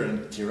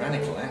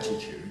tyrannical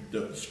attitude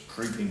that's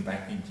creeping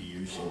back into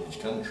use in this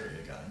country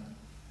again,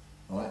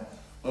 right?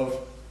 Of,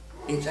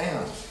 it's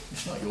ours,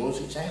 it's not yours,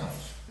 it's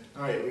ours.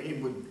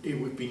 It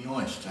would be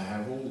nice to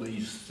have all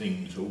these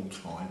things all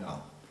tied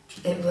up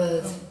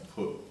together and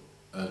put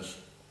as,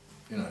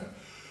 you know,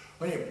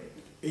 well,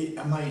 it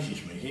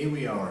amazes me. Here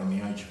we are in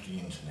the age of the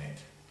internet.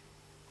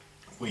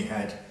 We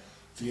had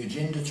the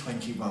Agenda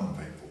 21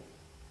 people,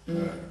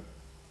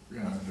 you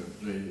know,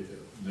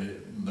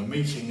 the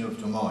meeting of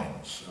the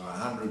minds,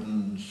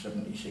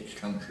 176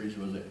 countries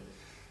was it,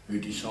 who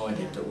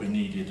decided that we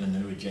needed a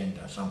new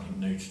agenda, something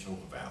new to talk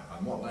about.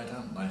 And what they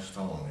done, they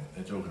stolen it.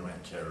 They're talking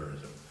about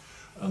terrorism.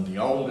 And the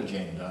old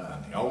agenda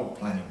and the old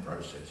planning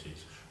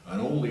processes and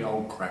all the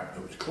old crap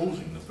that was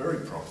causing the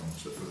very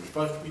problems that we were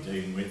supposed to be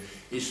dealing with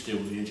is still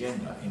the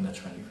agenda in the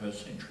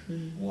 21st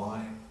century.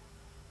 Why?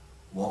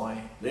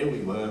 Why? There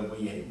we were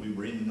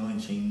in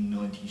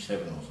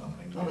 1997 or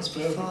something. What was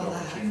before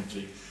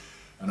opportunity.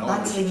 And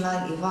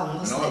 1991,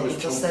 wasn't it?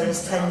 Because there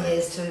was 10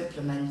 years to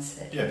implement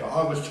it. Yeah, but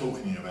I was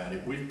talking about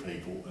it with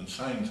people and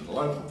saying to the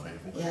local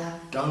people,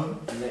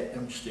 don't let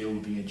them steal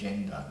the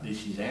agenda.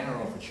 This is our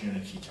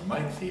opportunity to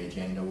make the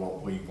agenda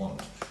what we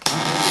want.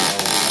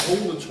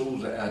 All the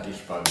tools at our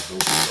disposal,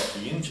 we've got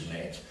the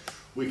internet,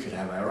 we could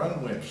have our own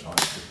website,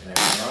 we could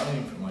have our own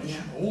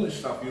information. All this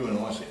stuff you and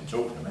I sit and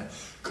talking about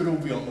could all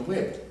be on the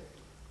web.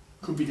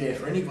 Could be there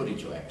for anybody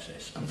to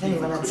access. And if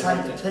anyone had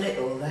time to put it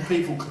all there.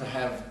 People could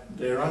have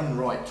their own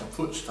right to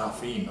put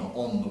stuff in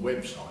on the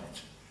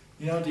website.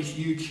 You know, this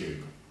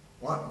YouTube.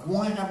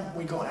 Why haven't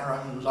we got our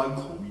own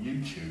local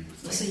YouTube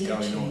thing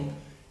going on?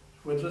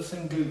 Well, the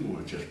thing Google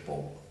has just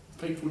bought.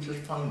 People just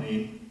phone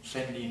in,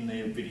 send in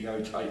their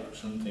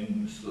videotapes and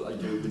things that they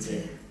do with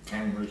their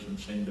cameras and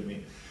send them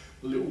in.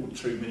 Little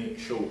 2-minute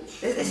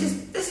shorts.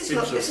 This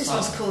is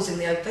what's causing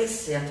the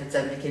obesity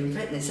epidemic in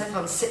Britain. It's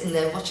everyone sitting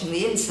there watching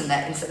the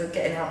internet instead of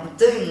getting out and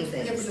doing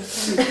things. Yeah, but the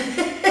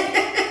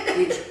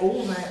thing is, it's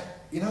all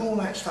that, you know, all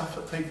that stuff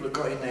that people have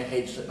got in their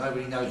heads that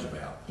nobody knows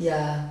about.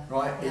 Yeah.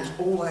 Right? Yeah. It's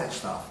all that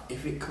stuff.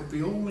 If it could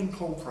be all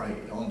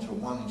incorporated onto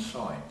one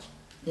site.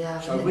 Yeah.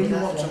 So when you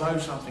want to know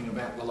something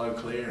about the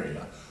local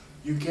area,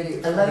 you get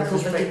it from the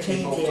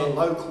perspective of the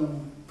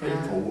local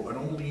people and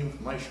all the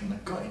information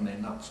they've got in their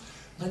nuts.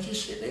 They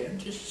just sit there and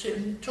just sit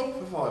and talk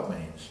for 5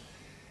 minutes.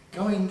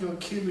 Go into a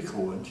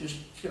cubicle and just,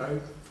 you know,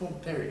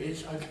 there it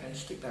is, okay,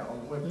 stick that on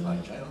the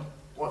webpage.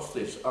 What's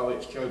this? Oh,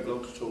 it's Joe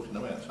Blogs talking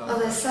about something. Oh,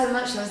 there's so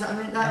much.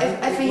 I mean, like,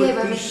 every year it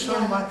would be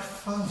so much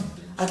fun.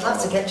 I'd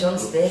love to get John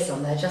Spears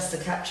on there just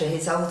to capture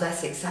his old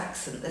Essex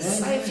accent. There's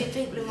so few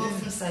people who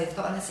often say they've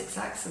got an Essex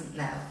accent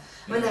now.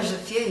 I mean, there's a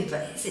few,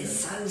 but it's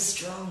so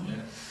strong.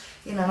 Yeah.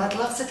 You know, and I'd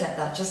love to get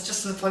that,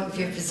 just from the point of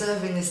view of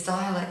preserving this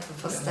dialect for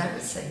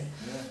posterity.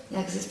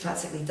 Yeah, because it's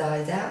practically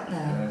died out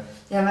now.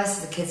 Yeah,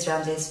 most of the kids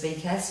around here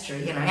speak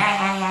Estuary, you know,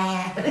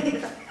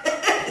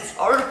 it's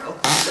horrible.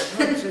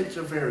 It's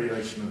a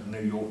variation of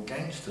New York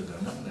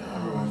gangsterdom, isn't it?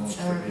 Everyone wants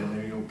to be a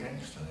New York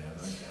gangster now,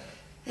 don't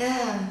they?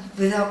 Yeah,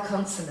 without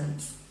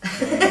consonants.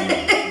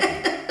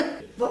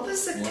 What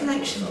was the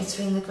connection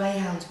between the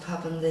Greyhound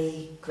pub and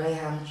the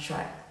Greyhound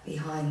track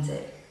behind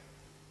it?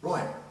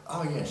 Right.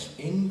 Oh yes,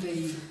 in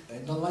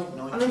the late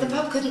 90s. I mean, the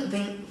pub couldn't have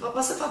been.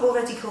 Was the pub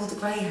already called the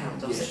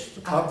Greyhound? Yes,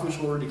 the pub was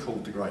already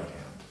called the Greyhound.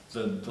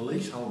 The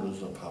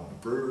leaseholders of the pub, the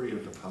brewery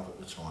of the pub at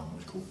the time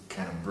was called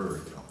Cannon Brewery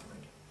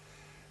Company,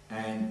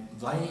 and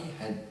they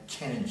had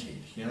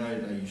tenancies. You know,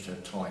 they used to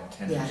have tied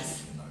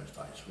tenancies in those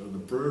days. Well, the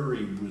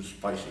brewery was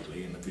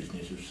basically in the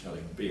business of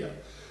selling beer,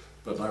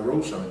 but they were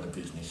also in the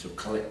business of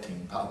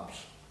collecting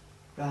pubs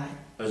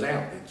as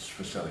outlets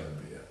for selling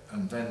beer,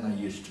 and then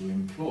they used to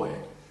employ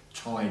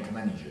tied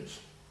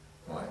managers,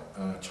 right?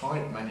 A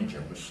tied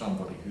manager was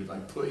somebody who they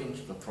put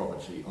into the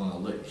property on a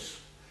lease,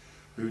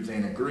 who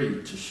then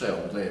agreed to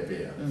sell their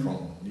beer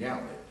from the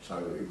outlet. So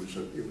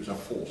it was a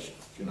force,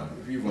 you know.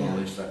 If you want to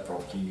lease that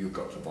property, you've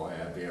got to buy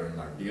our beer and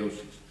nobody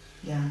else's.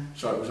 Yeah.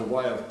 So it was a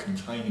way of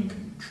containing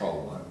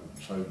control.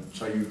 So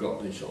you've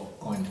got these sort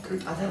of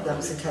Eindhoven. I think that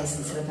was the case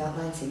until about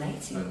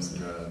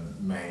 1980.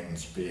 And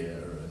Mann's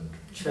beer and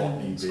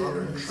Botany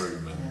beer and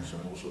Truman's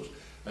and all sorts.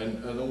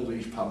 And all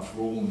these pubs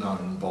were all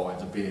known by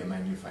the beer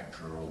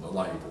manufacturer or the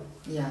label.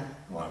 Yeah.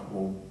 Right,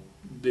 well,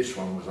 this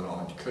one was an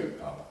Eindhoven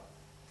pub.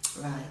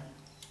 Right.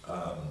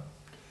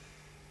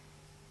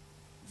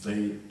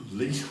 The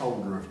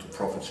leaseholder of the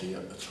property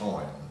at the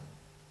time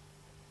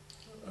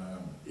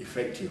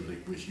effectively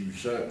was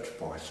usurped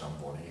by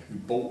somebody who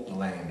bought the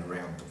land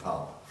around the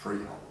pub,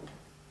 freehold,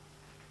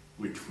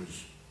 which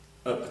was,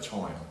 at the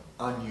time,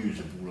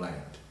 unusable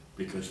land.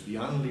 because the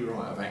only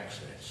right of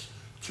access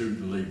to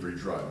the Lee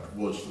Bridge Road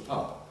was the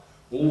pub.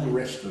 All the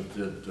rest of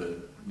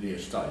the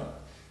estate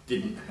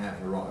didn't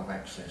have a right of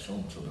access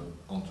onto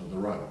the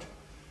road,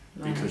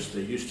 because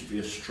there used to be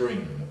a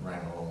stream that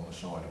ran along the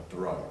side of the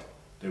road.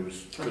 There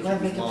was, because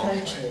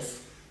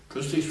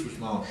this was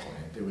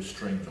marshland, there were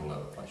streams all over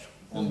the place.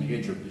 On the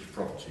edge of this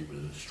property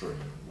was a stream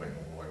that went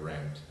all the way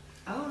around.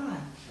 Oh,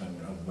 right.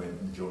 And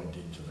went and joined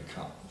into the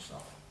cut and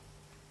stuff.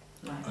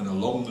 Right. And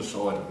along the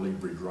side of Lee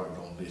Bridge Road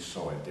on this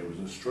side there was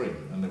a stream,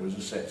 and there was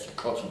a set of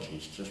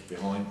cottages just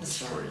behind the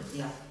stream,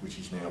 which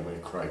is now where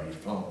Craigie's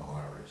plant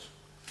hire is.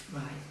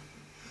 Right.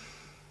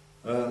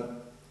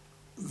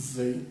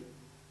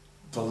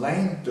 The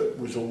land that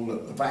was all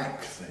at the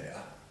back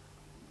there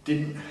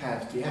didn't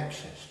have the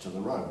access to the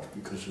road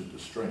because of the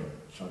stream.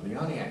 So the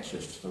only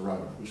access to the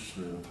road was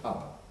through the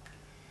pub.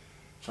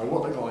 So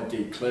what the guy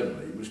did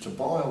cleverly was to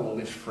buy all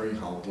this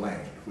freehold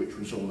land, which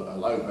was all at a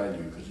low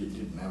value because it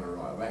didn't have a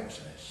right of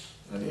access,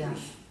 and it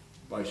was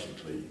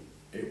basically,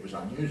 it was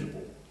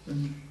unusable,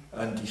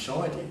 and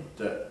decided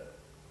that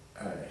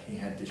he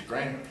had this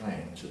grand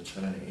plan to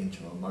turn it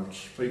into a motor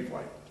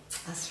speedway.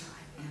 That's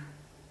right,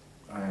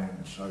 yeah.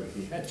 And so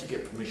he had to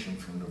get permission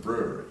from the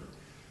brewery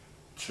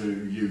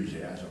to use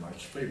it as a motor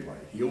speedway.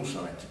 He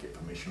also had to get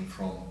permission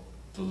from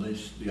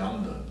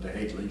the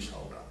head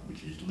leaseholder,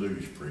 which is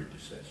Lou's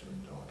predecessor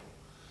in title,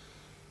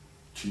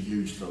 to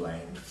use the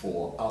land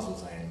for other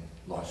than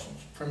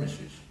licensed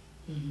premises.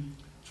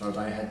 So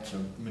they had to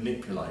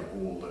manipulate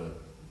all the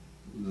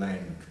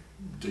land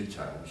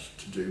details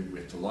to do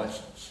with the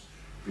licence,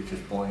 because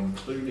by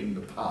including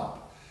the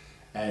pub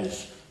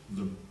as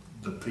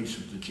the piece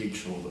of the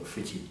jigsaw that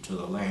fitted to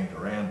the land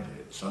around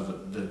it, so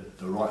that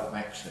the right of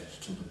access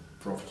to the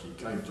property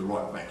gave the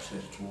right of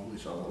access to all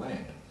this other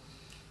land.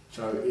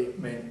 So it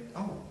meant,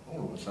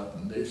 all of a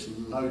sudden there's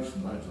loads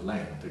and loads of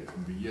land that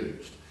can be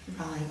used.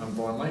 Right. And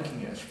by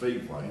making it a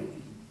speedway,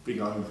 big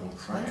oval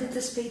track. When did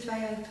the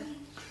speedway open?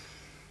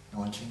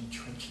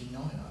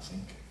 1929, I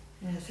think.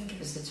 Yeah, I think it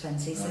was the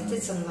 20s. They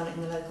did something about it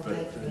in the local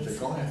paper. The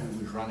guy who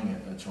was running it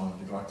at the time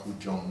was a guy called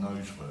John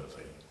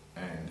Noseworthy,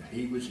 and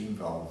he was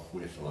involved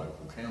with the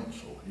local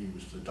council. He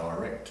was the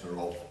director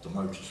of the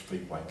Motor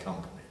Speedway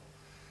Company,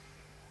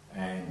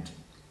 and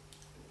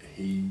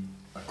he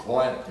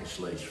acquired this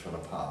lease for the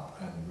pub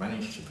and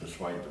managed to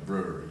persuade the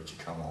brewery to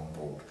come on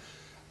board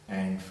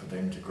and for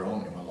them to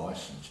grant him a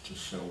licence to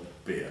sell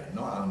beer,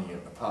 not only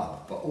at the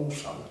pub but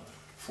also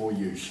for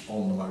use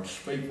on the motor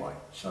speedway.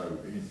 So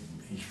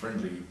his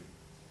friendly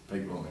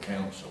people on the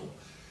council,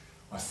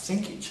 I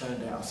think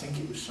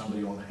it was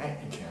somebody on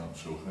Hackney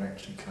Council who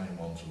actually came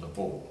onto the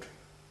board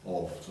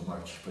of the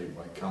Motor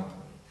Speedway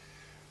Company,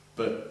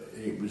 but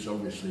it was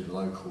obviously the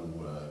local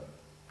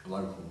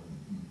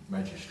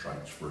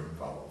magistrates were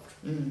involved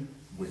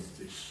with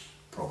this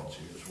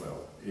property as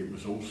well. It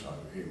was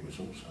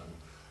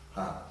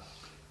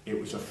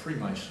a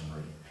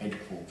Freemasonry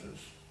headquarters.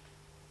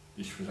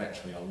 This was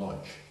actually a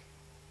lodge.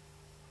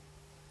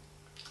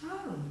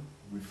 Oh.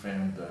 We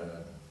found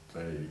the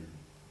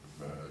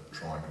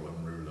triangle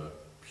and ruler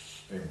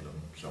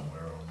emblem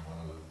somewhere on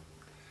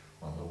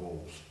one of the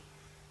walls,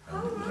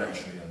 and it was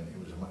actually a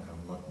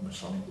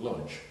Masonic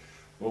lodge.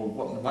 Well,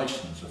 what the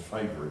Masons are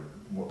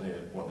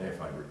what their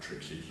favourite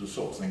tricks is, the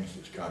sort of things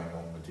that's going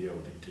on with the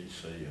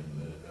LDTC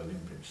and the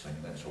Olympics thing,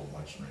 that's all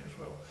Masonry as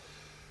well,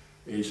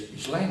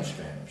 is land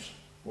scams.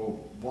 Well,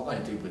 what they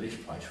did with this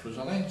place was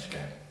a land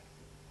scam,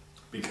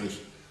 because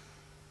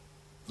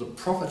the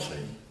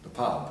property, the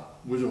pub,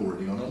 was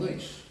already on a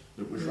lease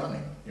that was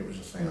running. It was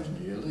a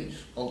 1,000-year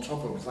lease. On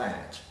top of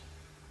that,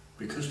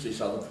 because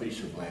this other piece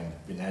of land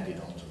had been added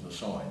onto the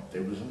side,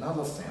 there was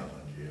another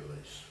 1,000-year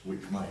lease,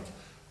 which made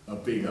a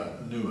bigger,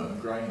 newer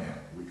Greyhound,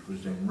 which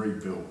was then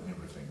rebuilt and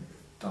everything,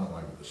 done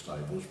away with the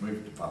stables,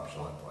 moved the pub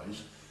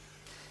sideways.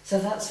 So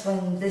that's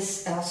when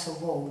this outer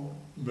wall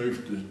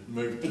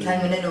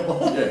became an inner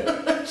wall. Yeah.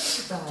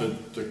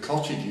 Right. The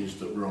cottages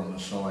that were on the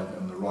side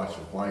and the right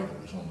of way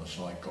that was on the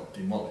side got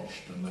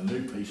demolished, and the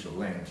new piece of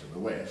land to the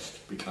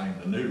west became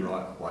the new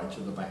right of way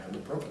to the back of the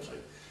property.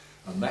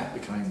 And that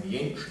became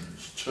the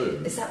entrance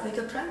to... Is that big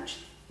approach?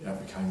 That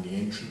became the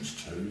entrance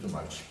to the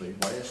Motor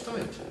Speedway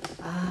estate,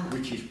 Ah.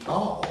 which is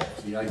part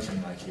of the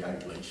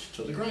 1888 lease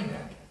to the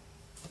Greyhound.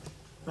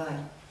 Right.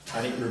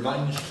 And it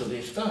remains to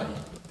this day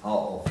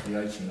part of the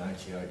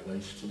 1888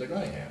 lease to the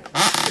Greyhound.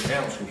 The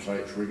council say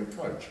it's rig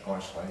approach. I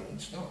say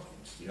it's not.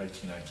 It's the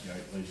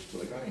 1888 lease to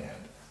the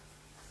Greyhound.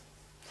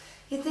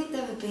 You'd think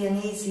there would be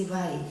an easy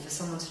way for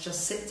someone to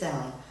just sit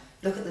down,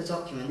 look at the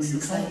documents Well,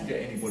 you and can't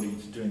get anybody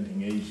to do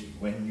anything easy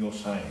when you're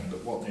saying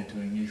that what they're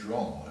doing is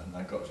wrong and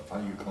they've got to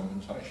pay you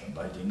compensation.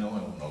 They deny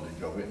all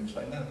knowledge of it and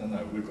say,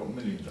 no, we've got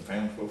millions of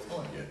pounds, we'll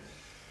fight you.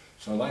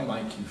 So they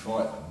make you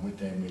fight them with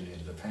their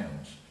millions of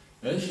pounds.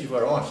 Now this is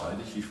where I say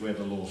this is where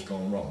the law's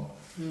gone wrong.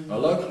 A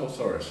local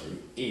authority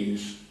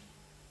is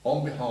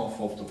on behalf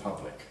of the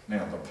public.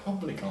 Now the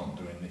public aren't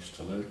doing this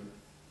to Lou.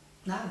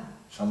 No.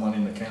 Someone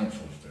in the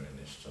council is doing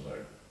this to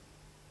Lou.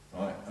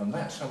 Right? And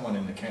that someone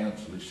in the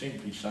council is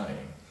simply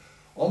saying,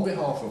 On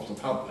behalf of the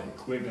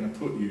public, we're going to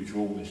put you to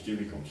all this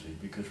difficulty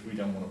because we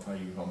don't want to pay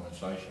you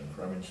compensation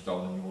for having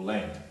stolen your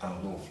land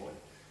unlawfully.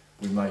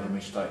 We made a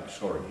mistake,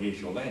 sorry, here's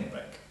your land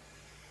back.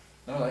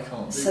 No, they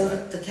can't do So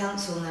that. the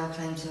council now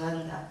claim to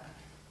own that?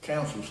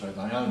 Council say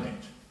they own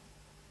it,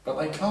 but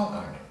they can't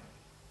own it.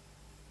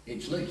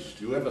 It's leased.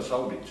 Whoever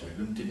sold it to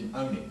them didn't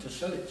own it to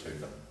sell it to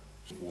them.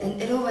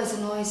 And it always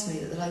annoys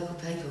me that the local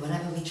paper,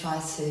 whenever we try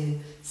to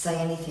say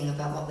anything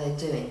about what they're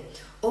doing,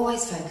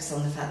 always focus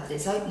on the fact that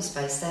it's open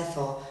space,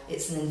 therefore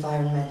it's an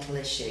environmental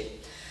issue.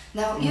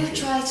 Now, you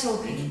try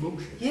talking to an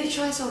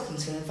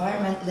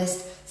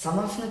environmentalist,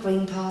 someone from the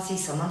Green Party,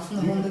 someone from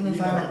the Hornboom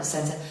Environmental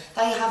Centre,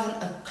 they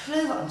haven't a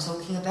clue what I'm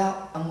talking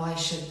about, and why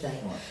should they?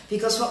 Right.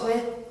 Because what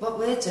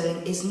we're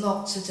doing is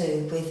not to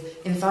do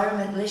with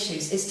environmental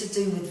issues, it's to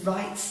do with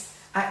rights,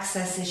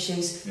 access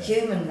issues,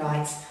 human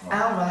rights,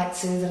 our right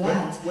to the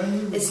land.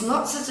 It's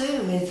not to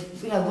do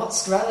with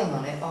what's growing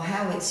on it or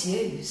how it's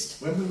used.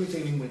 When we were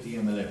dealing with the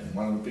M11,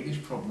 one of the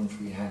biggest problems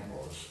we had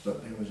was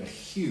that there was a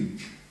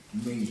huge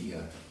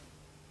media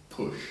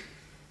push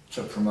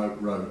to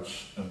promote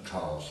roads and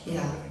cars and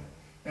everything.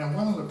 Now,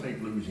 one of the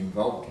people who was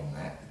involved in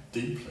that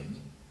deeply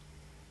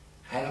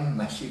had a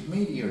massive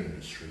media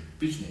industry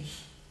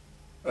business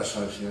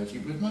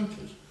associated with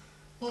motors.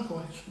 Michael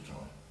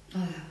Heseltine. Oh,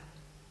 yeah.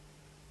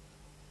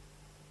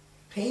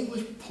 He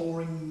was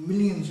pouring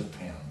millions of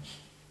pounds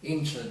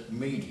into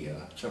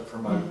media to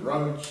promote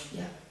roads,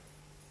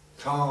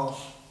 cars,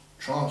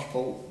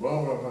 transport,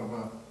 blah, blah, blah,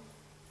 blah.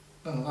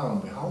 And lo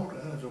and behold,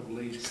 there's all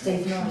these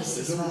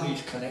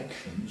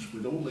connections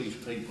with all these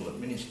people at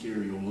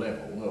ministerial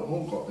level that have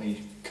all got these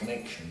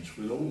connections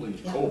with all these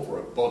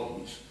corporate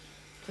bodies.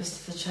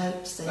 Christopher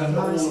Chope, Steve and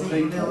Morris, all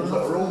the people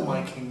that are all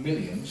making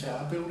millions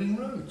out of building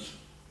roads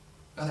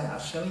and out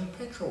of selling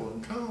petrol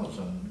and cars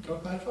and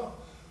God knows what.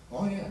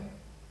 Oh yeah,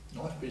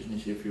 nice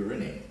business if you're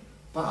in it,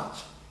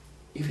 but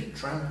if it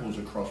tramples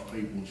across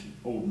people's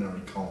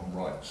ordinary common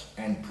rights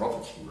and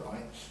property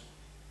rights,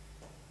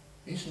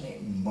 isn't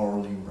it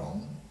morally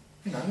wrong?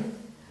 You know.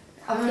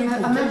 I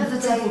remember the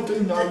day that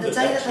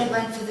they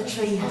went for the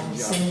tree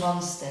house in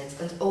Wanstead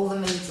and all the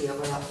media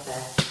were up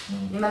there.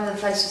 You remember the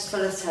place was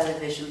full of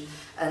television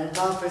and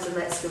Barbara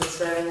Zametska was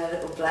wearing her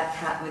little black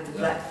hat with the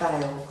black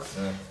veil.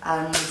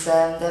 And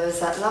there was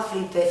that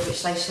lovely bit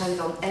which they showed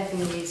on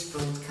every news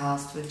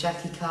broadcast with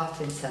Jackie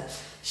Carpenter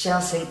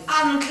shouting,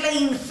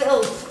 "Unclean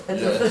filth!" at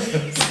the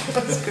police.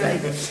 That was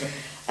great.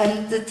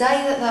 And the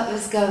day that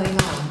was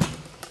going on,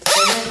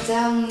 they went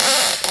down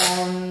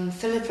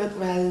Phillibrook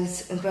Road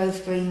and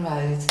Grove Green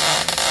Road,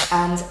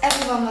 and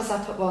everyone was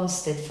up at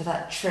Wanstead for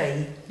that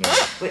tree,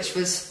 which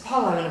was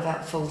hollow and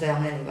about to fall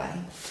down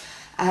anyway.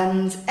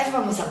 And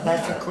everyone was up there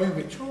for... Queen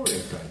Victoria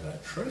gave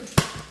that tree.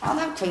 I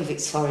know Queen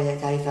Victoria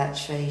gave that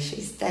tree,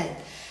 she's dead.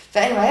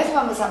 But anyway,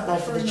 everyone was up there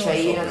for the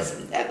tree,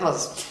 it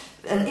was.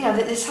 And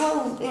this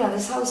whole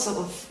sort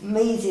of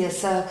media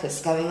circus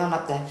going on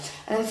up there.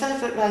 And in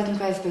Phillibrook Road and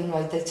Grove Green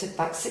Road, they took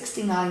back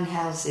 69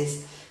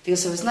 houses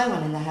because there was no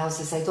one in the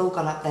houses. They'd all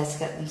gone up there to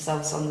get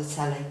themselves on the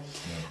telly.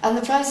 And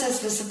the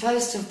process was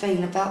supposed to have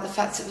been about the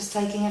fact it was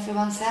taking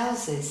everyone's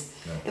houses.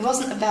 It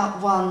wasn't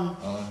about one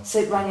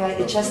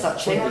superannuated chestnut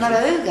tree. I don't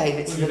know who gave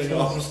it to the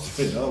people. I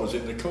was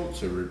in the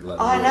culture with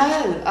bloody I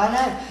know.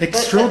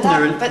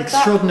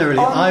 Extraordinarily,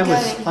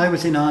 I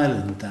was in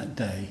Ireland that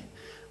day,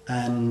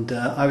 and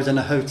I was in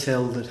a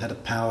hotel that had a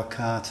power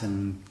cut,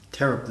 and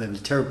there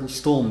was a terrible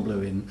storm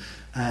blew in,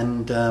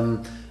 and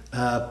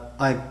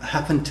I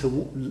happened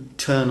to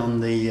turn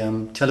on the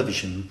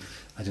television.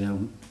 I don't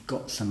know,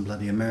 got some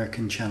bloody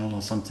American channel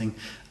or something,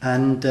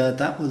 and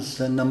that was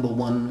the number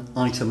one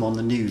item on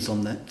the news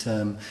on that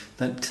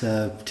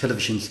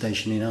television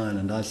station in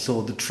Ireland. I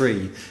saw the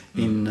tree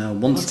in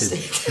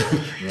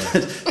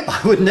Wanstead.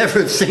 I would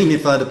never have seen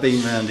if I'd have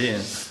been round here.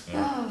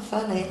 Oh,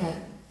 funny, isn't it?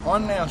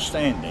 I'm now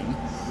standing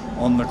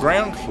on the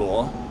ground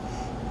floor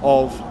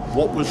of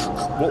what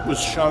was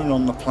shown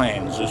on the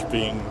plans as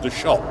being the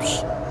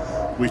shops,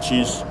 which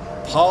is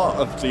part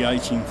of the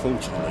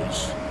 1840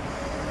 lease,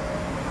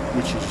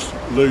 which is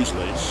Lou's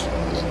lease,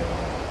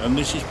 and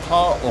this is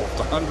part of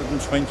the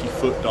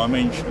 120-foot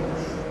dimension,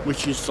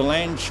 which is the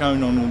land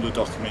shown on all the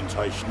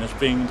documentation as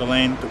being the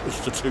land that was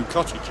the two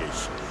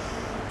cottages.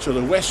 To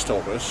the west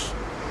of us,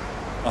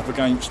 up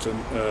against a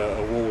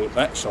wall at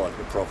that side of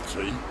the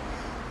property,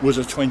 was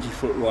a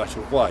 20-foot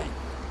right-of-way.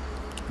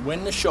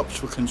 When the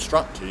shops were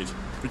constructed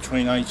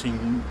between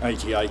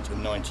 1888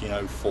 and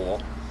 1904,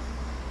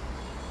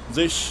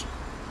 this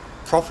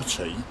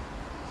property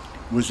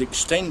was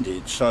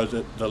extended so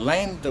that the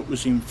land that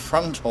was in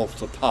front of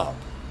the pub,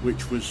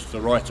 which was the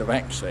right of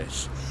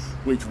access,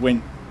 which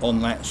went on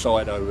that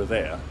side over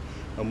there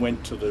and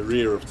went to the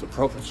rear of the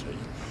property,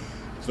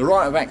 the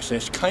right of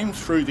access came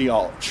through the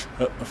arch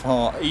at the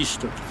far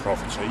east of the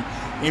property,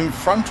 in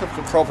front of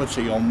the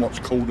property on what's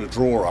called a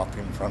draw-up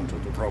in front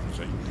of the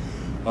property,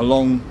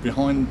 along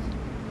behind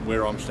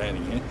where I'm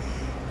standing here,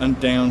 and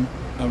down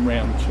and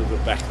round to the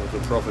back of the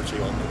property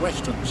on the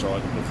western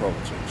side of the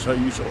property. So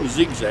you sort of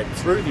zigzag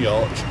through the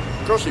arch,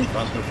 across in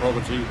front of the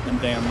property and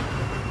down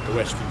the the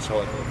western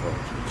side of the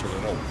property to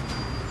the north.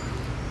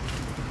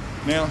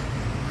 Now,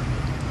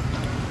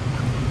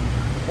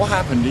 what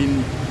happened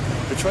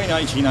between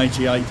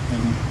 1888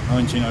 and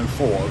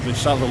 1904,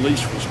 this other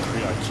lease was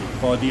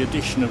created by the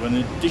addition of an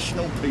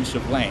additional piece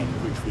of land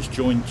which was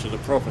joined to the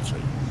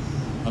property.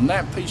 And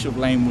that piece of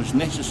land was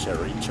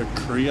necessary to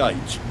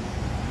create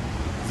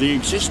the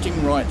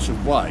existing rights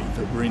of way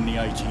that were in the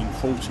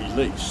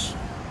 1840 lease.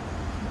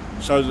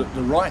 So that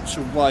the rights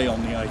of way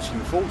on the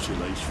 1840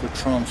 lease were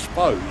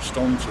transposed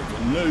onto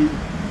the new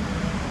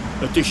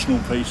additional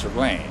piece of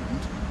land,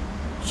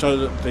 so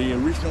that the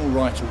original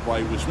right of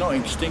way was not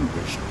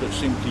extinguished but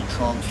simply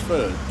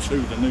transferred to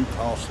the new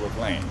parcel of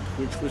land,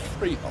 which was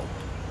freehold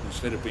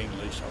instead of being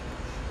leasehold.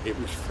 It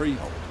was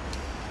freehold.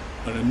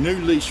 And a new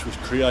lease was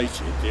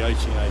created, the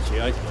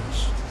 1888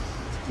 lease,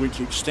 which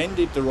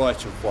extended the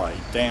right of way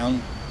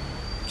down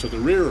to the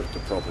rear of the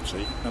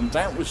property, and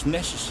that was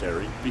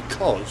necessary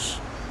because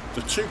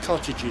the 2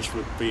 cottages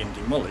were being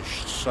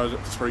demolished so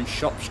that 3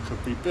 shops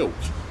could be built.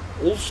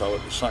 Also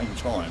at the same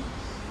time,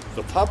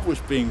 the pub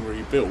was being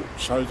rebuilt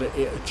so that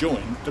it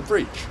adjoined the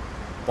bridge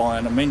by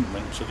an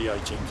amendment to the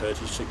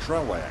 1836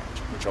 Railway Act,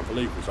 which I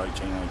believe was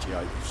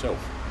 1888 itself.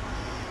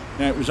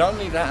 Now, it was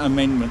only that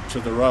amendment to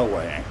the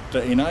Railway Act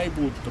that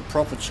enabled the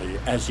property,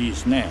 as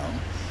is now,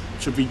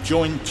 to be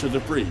joined to the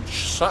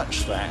bridge,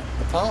 such that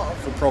the part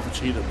of the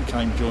property that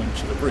became joined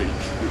to the bridge,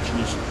 which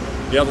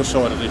is the other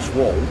side of this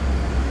wall,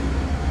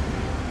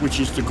 which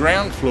is the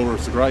ground floor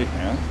of the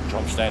Greyhound, which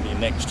I'm standing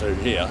next to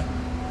here,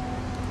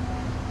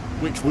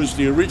 which was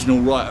the original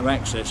right of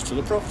access to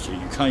the property.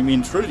 You came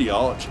in through the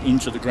arch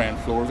into the ground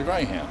floor of the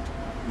Greyhound.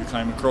 You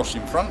came across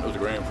in front of the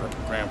ground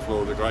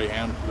floor of the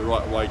Greyhound the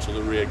right way to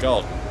the rear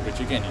garden, which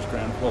again is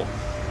ground floor.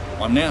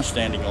 I'm now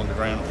standing on the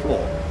ground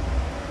floor.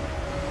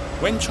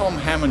 When Tom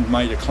Hammond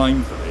made a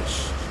claim for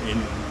this in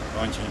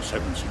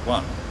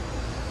 1971,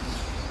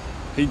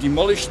 he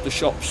demolished the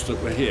shops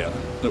that were here,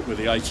 that were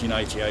the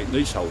 1888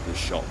 leaseholders'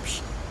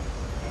 shops,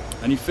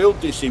 and he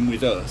filled this in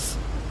with earth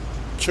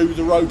to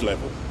the road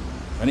level.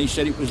 And he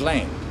said it was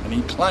land, and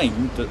he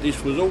claimed that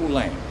this was all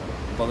land.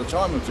 And by the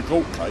time of the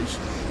court case,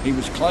 he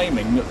was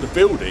claiming that the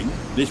building,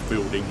 this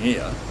building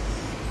here,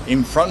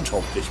 in front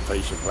of this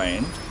piece of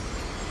land,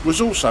 was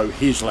also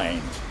his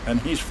land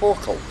and his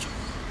forecourt.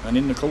 And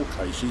in the court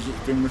cases,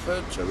 it's been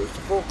referred to as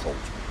the forecourt.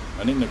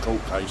 And in the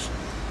court case,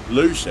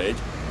 Lou said,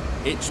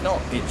 it's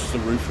not, it's the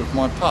roof of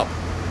my pub.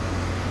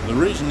 The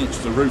reason it's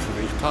the roof of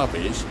his pub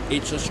is,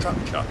 it's a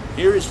structure.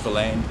 Here is the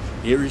land,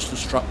 here is the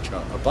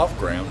structure above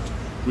ground,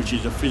 which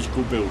is a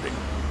physical building.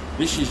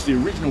 This is the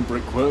original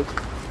brickwork,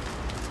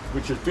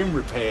 which has been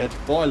repaired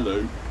by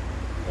Lou,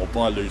 or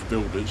by Lou's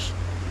builders.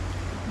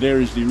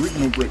 There is the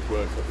original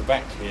brickwork at the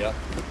back here,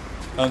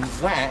 and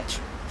that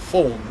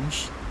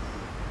forms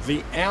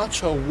the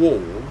outer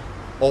wall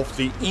of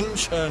the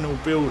internal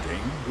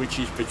building, which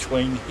is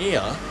between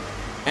here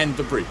and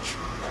the bridge.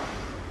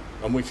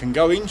 And we can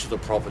go into the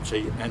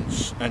property and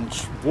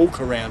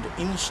walk around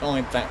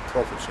inside that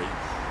property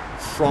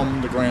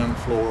from the ground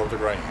floor of the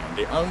Greyhound.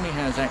 It only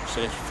has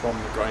access from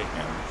the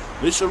Greyhound.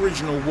 This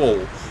original wall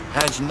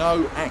has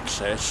no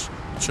access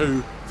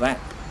to that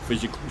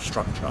physical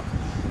structure.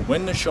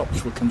 When the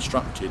shops were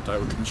constructed, they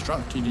were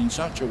constructed in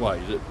such a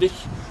way that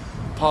this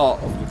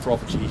part of the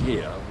property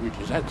here, which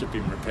has had to be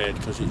repaired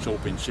because it's all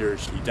been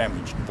seriously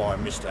damaged by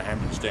Mr.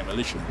 Hammond's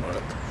demolition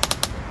work,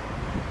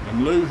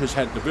 and Lou has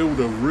had the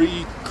builder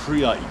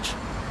recreate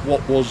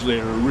what was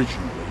there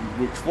originally,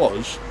 which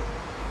was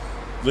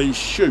these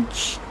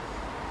chutes,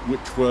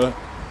 which were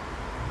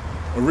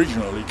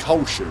originally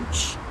coal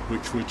chutes,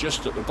 which were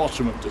just at the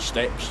bottom of the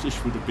steps.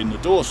 This would have been the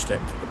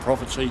doorstep to the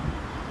property,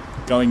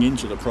 going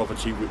into the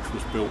property, which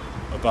was built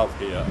above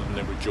here, and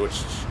there were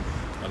joists.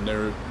 And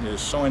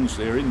there's signs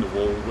there in the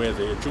wall where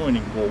the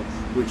adjoining wall,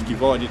 which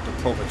divided the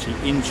property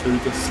into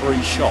the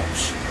 3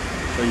 shops.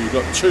 So you've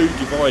got 2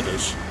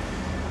 dividers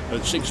at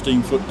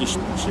 16-foot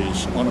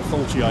distances on a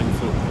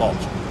 48-foot plot,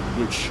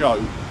 which show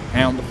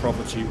how the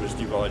property was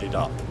divided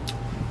up.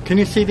 Can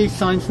you see these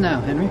signs now,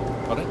 Henry?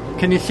 Pardon?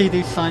 Can you see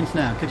these signs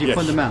now? Could you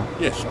point them out?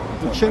 Yes.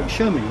 Well,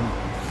 show me.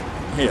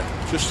 Here,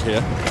 just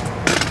here.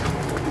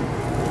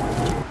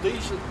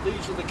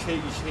 These are the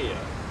keys here,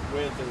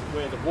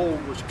 where the wall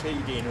was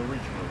keyed in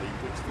originally,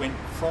 which went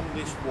from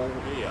this wall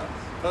here,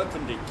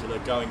 perpendicular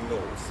going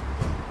north,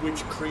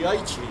 which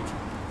created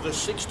the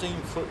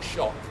 16-foot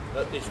shop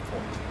at this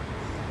point.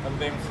 And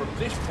then from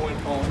this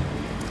point on,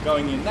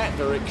 going in that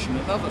direction,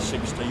 another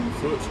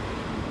 16-foot,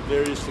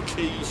 there is the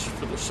keys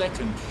for the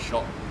second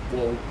shop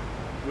wall,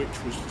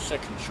 which was the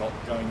second shop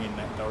going in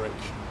that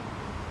direction.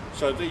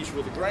 So these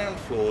were the ground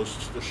floors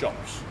to the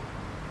shops.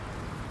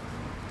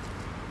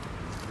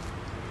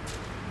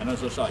 And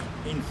as I say,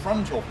 in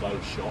front of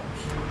those shops,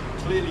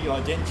 clearly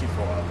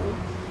identifiable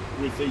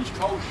with these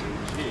coal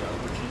chutes here,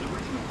 which is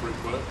original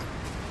brickwork,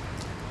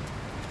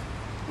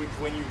 which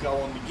when you go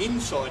on the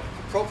inside of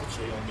the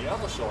property, on the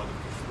other side of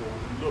this wall,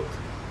 and look,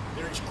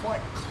 there is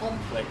quite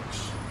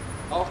complex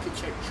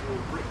architectural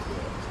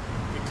brickwork,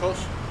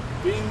 because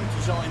being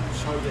designed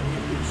so that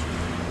it was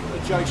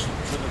adjacent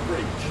to the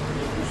bridge.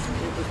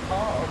 It was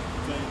part of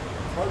the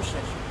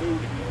process of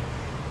building it.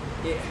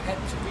 It had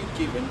to be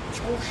given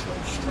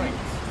torsional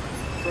strength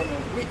from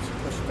a width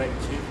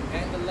perspective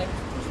and a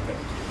length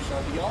perspective. So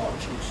the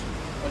arches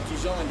are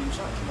designed in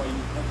such a way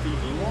you have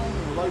these long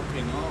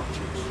loping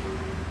arches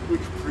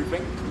which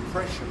prevent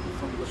compression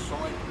from the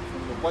side,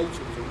 from the weight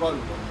of the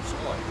road on the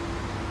side.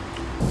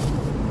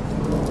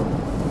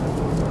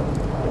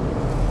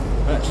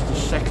 That's the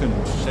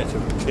second set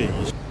of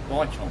keys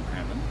by Tom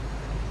Hammond.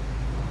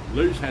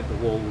 Lou's had the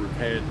wall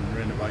repaired and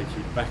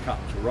renovated back up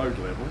to road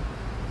level,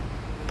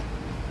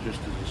 just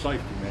as a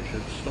safety measure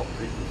to stop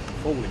people from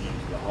falling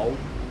into the hole.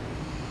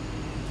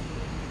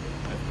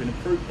 That's been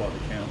approved by the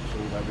council,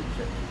 they've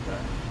accepted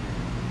that.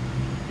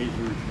 His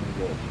original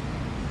wall.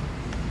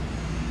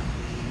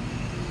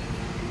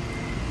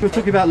 We're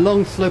talking about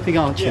long sloping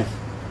arches. Yeah,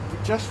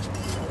 just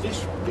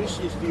this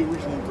is the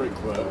original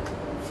brickwork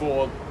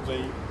for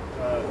the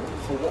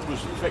for what was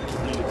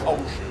effectively the coal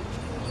chute,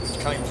 which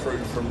came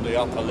through from the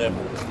upper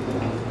level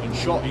and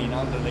shot in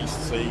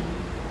underneath the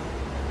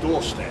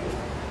doorstep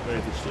where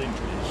the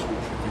splinter is,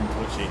 which had been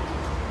put in,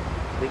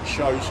 which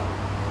shows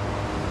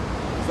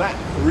that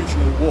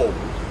original wall.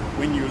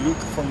 When you look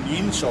from the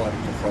inside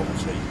of the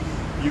property,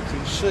 you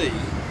can see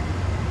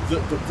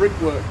that the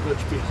brickwork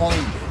that's behind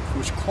it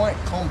was quite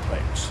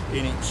complex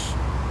in its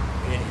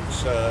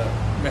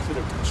method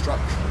of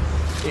construction.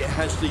 It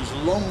has these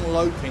long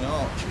loping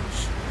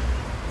arches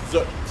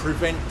that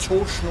prevent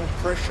torsional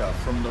pressure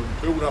from the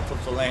build-up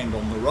of the land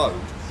on the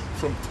road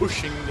from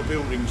pushing the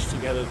buildings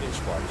together this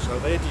way. So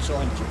they're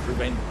designed to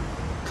prevent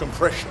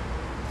compression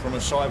from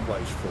a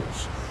sideways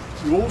force.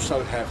 You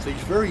also have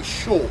these very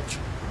short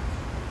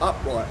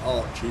upright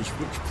arches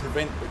which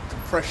prevent the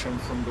compression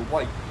from the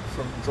weight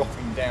from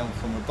dropping down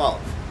from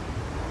above,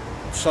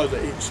 so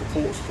that it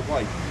supports the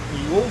weight. And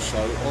you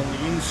also, on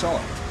the inside,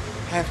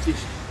 have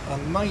this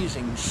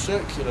amazing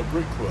circular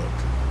brickwork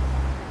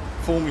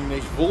forming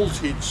these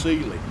vaulted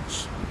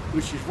ceilings,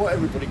 which is what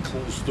everybody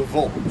calls the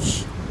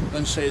vaults,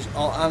 and says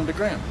are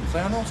underground. They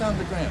are not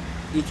underground.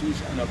 It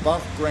is an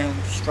above ground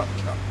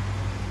structure.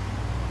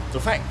 The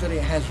fact that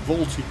it has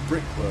vaulted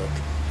brickwork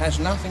has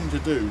nothing to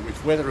do with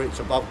whether it's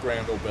above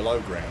ground or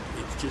below ground.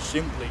 It's just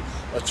simply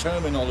a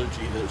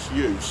terminology that's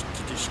used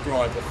to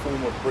describe a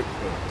form of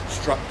brickwork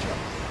structure.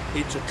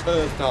 It's a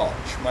curved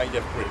arch made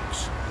of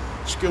bricks.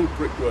 Skilled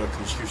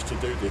brickworkers used to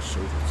do this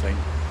sort of thing,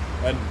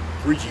 and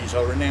bridges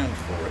are renowned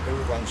for it.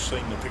 Everyone's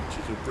seen the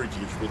pictures of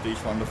bridges with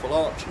these wonderful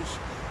arches.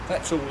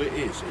 That's all it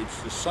is.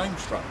 It's the same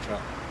structure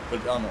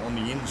but done on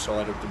the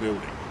inside of the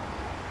building.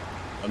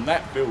 And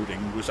that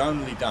building was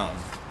only done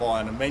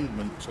by an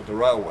amendment to the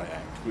Railway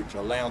Act, which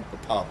allowed the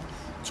pub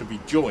to be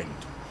joined,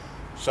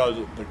 so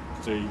that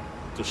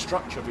the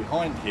structure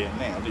behind here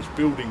now, this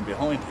building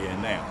behind here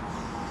now,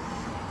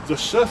 the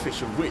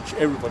surface of which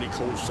everybody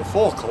calls the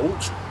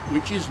forecourt,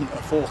 which isn't a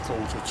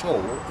forecourt at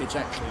all, it's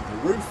actually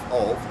the roof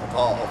of a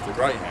part of the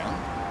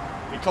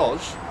Greyhound,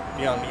 because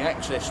the only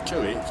access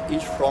to it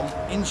is from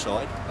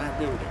inside that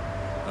building.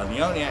 And the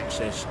only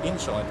access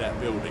inside that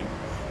building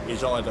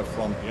is either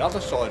from the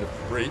other side of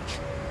the bridge,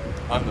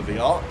 under the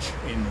arch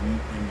in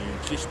the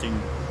existing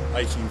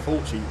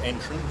 1840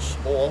 entrance,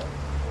 or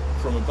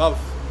from above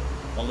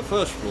on the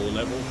first floor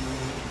level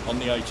on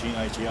the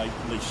 1888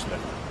 lease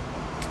level.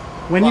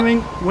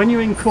 When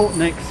you're in court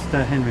next,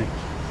 Henry?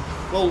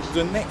 Well,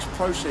 the next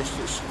process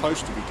that's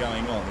supposed to be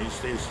going on is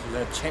there's an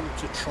attempt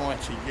to try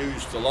to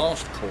use the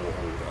last court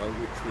order,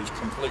 which was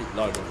complete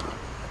load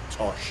of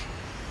tosh.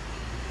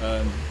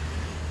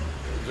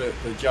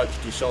 The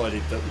judge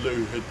decided that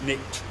Lou had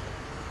nicked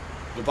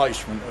the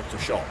basement of the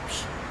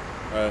shops,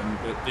 and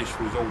that this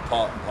was all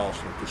part and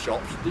parcel of the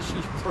shops. This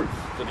is proof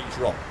that he's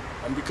wrong.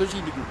 And because he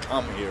didn't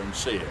come here and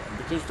see it, and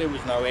because there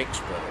was no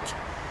expert,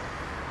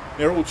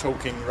 they're all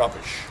talking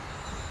rubbish.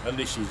 And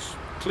this is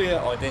clear,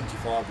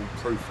 identifiable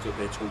proof that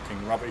they're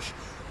talking rubbish,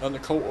 and the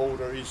court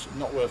order is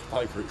not worth the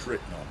paper it's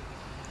written on.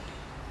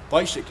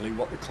 Basically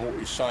what the court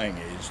is saying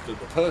is that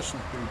the person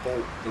who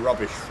bought the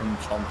rubbish from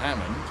Tom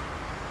Hammond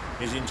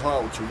is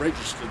entitled to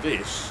register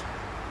this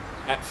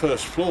at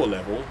first floor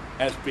level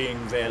as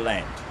being their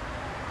land.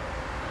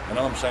 And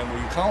I'm saying, well,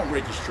 you can't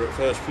register at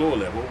first floor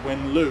level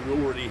when Lou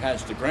already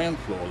has the ground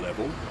floor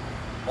level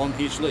on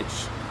his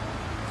lease.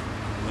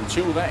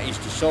 Until that is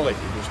decided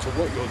as to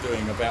what you're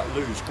doing about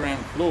Lou's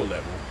ground floor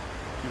level,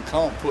 you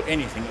can't put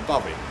anything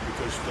above it,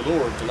 because the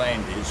law of the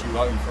land is you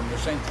own from the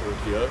centre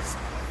of the earth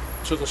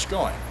to the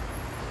sky.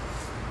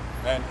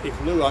 And if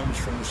Lou owns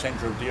from the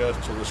centre of the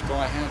earth to the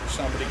sky, how does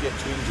somebody get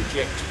to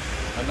interject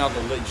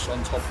another lease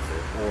on top of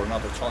it, or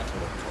another title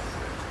on top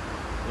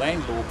of it?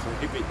 Land law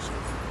prohibits it.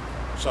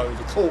 So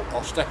the court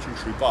are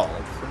statutory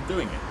barred from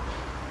doing it.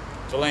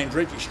 The land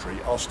registry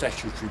are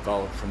statutory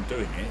barred from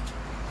doing it.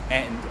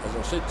 And, as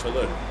I said to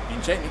Lou,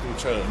 in technical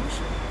terms,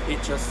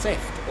 it's a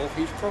theft of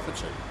his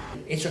property.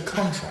 It's a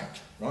contract,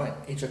 right?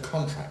 It's a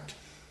contract.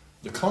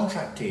 The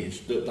contract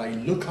is that they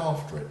look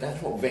after it. That's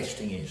what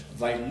vesting is.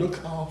 They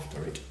look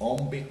after it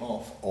on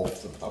behalf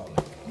of the public,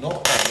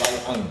 not that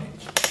they own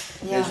it.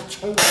 There's a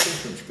total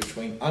difference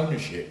between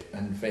ownership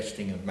and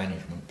vesting of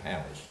management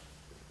powers.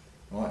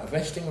 Right? A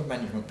vesting of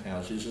management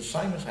powers is the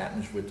same as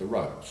happens with the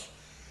roads.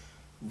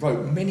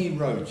 Many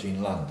roads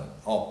in London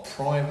are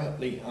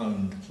privately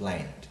owned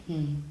land.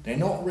 They're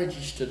not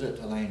registered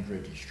at the land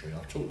registry.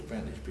 I've talked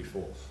about this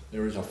before.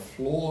 There is a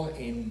flaw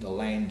in the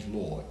land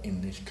law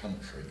in this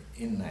country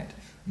in that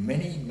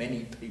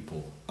many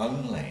people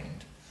own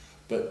land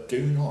but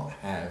do not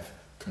have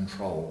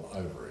control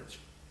over it.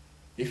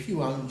 If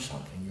you own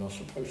something, you're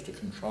supposed to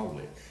control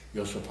it.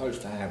 You're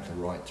supposed to have the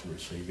right to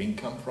receive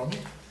income from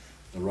it,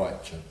 the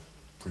right to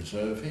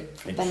preserve it,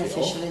 fence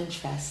beneficial it off.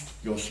 interest.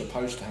 You're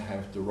supposed to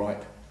have the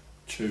right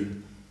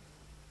to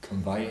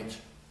convey it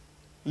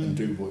and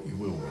do what you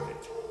will with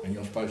it. And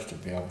you're supposed to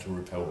be able to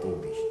repel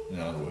boarders. In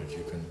other words,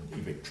 you can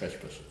evict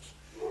trespassers.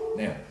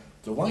 Now,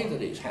 the way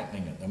that it's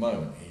happening at the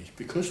moment is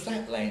because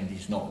that land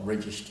is not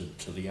registered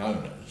to the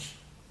owners,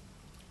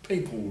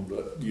 people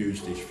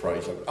use this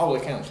phrase, oh,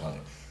 the council own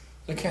it.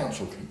 The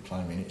council keep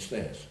claiming it's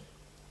theirs.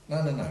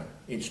 No,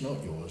 it's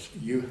not yours.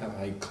 You have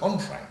a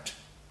contract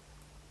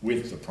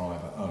with the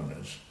private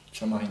owners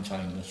to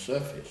maintain the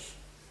surface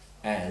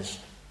as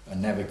a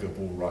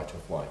navigable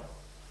right-of-way.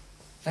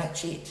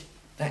 That's it.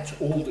 That's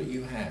all that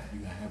you have.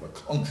 You have a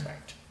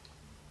contract.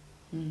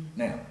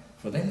 Now,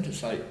 for them to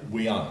say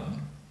we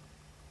own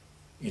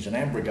is an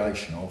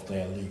abrogation of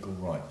their legal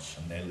rights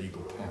and their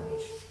legal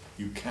powers.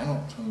 You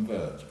cannot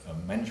convert a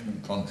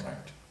management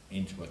contract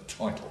into a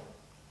title.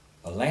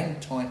 A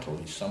land title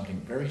is something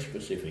very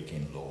specific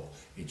in law.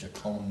 It's a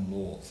common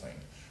law thing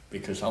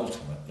because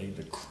ultimately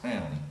the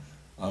Crown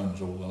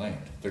owns all the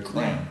land. The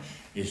Crown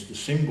is the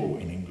symbol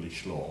in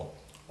English law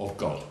of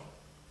God.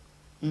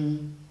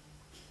 In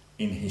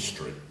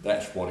history,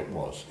 that's what it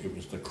was. It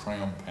was the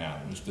Crown power,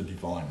 it was the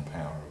divine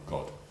power of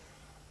God.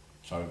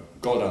 So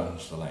God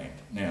owns the land.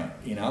 Now,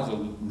 in other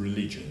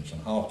religions,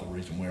 and half the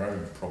reason we're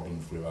having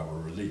problems with other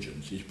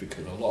religions is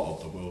because a lot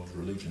of the world's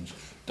religions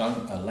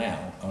don't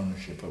allow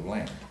ownership of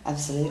land.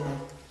 Absolutely.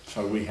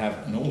 So we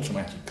have an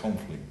automatic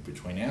conflict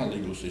between our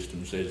legal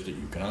system says that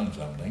you can own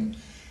something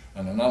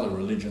and another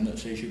religion that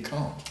says you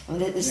can't. I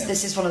mean,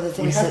 this is one of the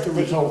things we have to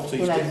resolve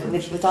these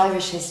differences. With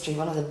Irish history,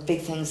 one of the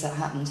big things that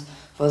happened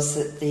was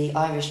that the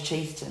Irish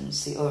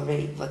chieftains, the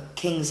Uri, were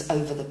kings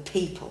over the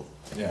people.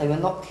 Yeah. They were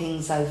not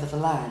kings over the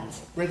land.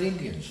 Red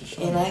Indians, the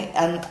same. You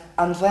know,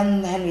 and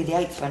when Henry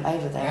VIII went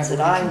over there and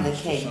said, "I'm the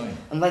king,"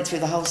 and went through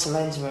the whole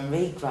surrender and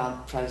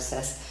re-grant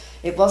process,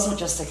 it wasn't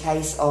just a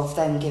case of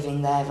them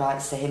giving their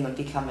rights to him and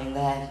becoming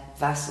their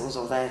vassals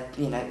or their,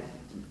 you know,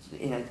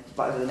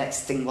 whatever the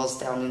next thing was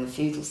down in the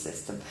feudal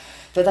system,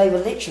 but they were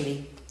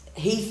literally,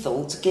 he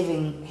thought,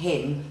 giving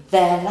him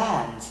their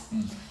land.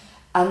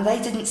 And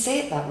they didn't see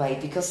it that way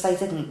because they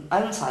didn't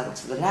own title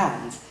to the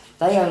land.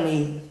 They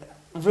only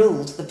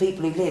ruled the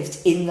people who lived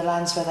in the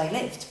lands where they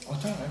lived. I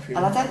don't know if you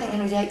and I don't think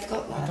Henry VIII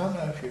got that. I don't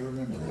know if you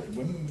remember it.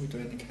 When we were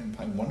doing the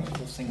campaign, one of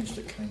the things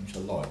that came to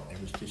light, there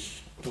was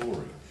this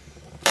story.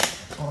 I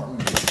can't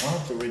remember. It was one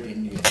of the Red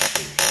Indian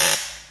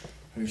chiefs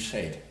who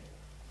said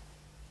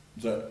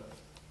that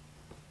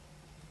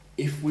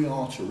if we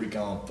are to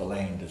regard the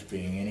land as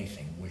being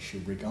anything, we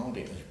should regard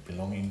it as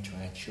belonging to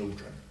our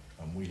children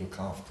and we look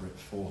after it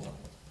for them.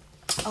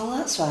 Oh,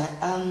 that's right.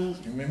 Do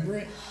you remember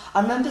it?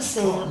 I remember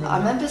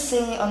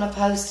seeing it on a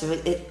poster.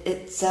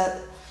 It's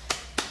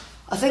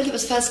I think it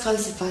was first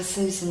quoted by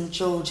Susan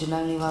George in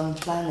Only One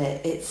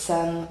Planet. It's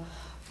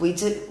we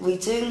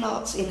do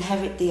not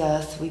inherit the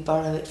earth, we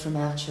borrow it from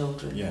our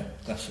children. Yeah,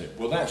 that's it.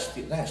 Well, that's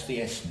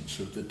the essence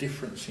of the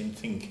difference in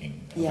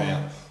thinking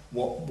about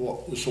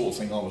what the sort of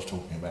thing I was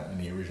talking about in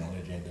the original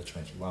Agenda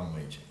 21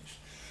 meetings.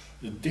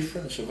 The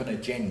difference of an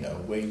agenda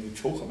where you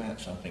talk about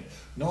something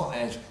not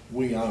as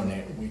we own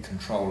it, we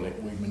control it,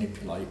 we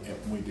manipulate it,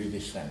 we do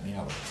this, that and the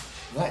other.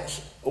 That's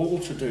all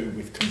to do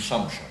with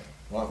consumption.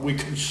 Right? We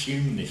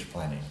consume this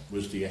planet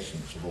was the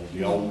essence of all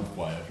the old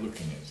way of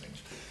looking at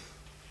things.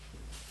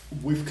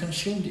 We've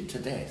consumed it to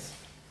death.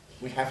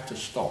 We have to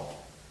stop.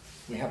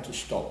 We have to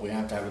stop. We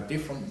have to have a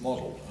different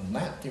model, and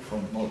that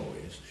different model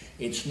is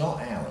it's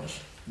not ours,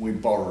 we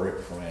borrow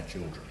it from our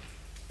children.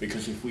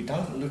 Because if we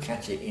don't look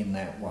at it in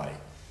that way,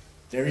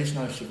 there is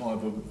no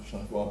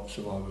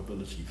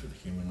survivability for the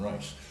human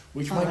race,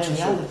 which makes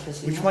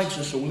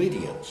us all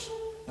idiots.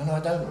 And I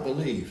don't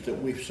believe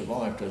that we've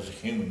survived as a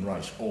human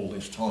race all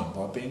this time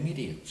by being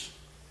idiots.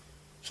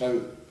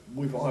 So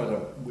we've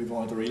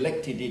either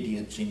elected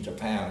idiots into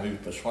power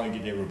who've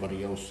persuaded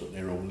everybody else that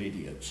they're all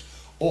idiots,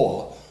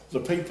 or the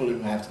people who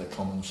have the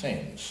common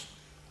sense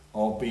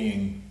are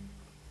being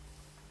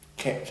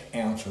kept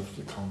out of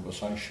the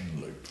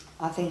conversation loop.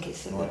 I think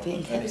it's that we're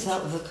being kept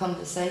out of the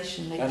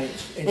conversation loop. And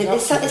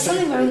it's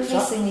something we're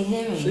increasingly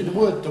hearing. See, the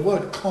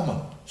word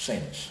common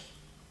sense.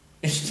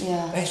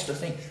 That's the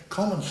thing.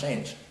 Common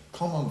sense,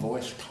 common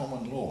voice,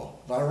 common law.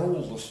 They're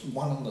all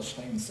one and the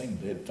same thing.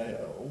 They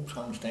all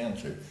comes down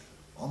to,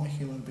 I'm a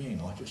human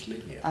being, I just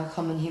live here. Our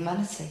common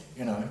humanity.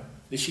 You know,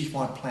 this is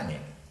my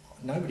planet.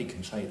 Nobody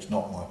can say it's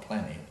not my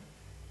planet.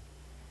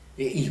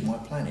 It is my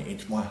planet,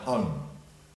 it's my home.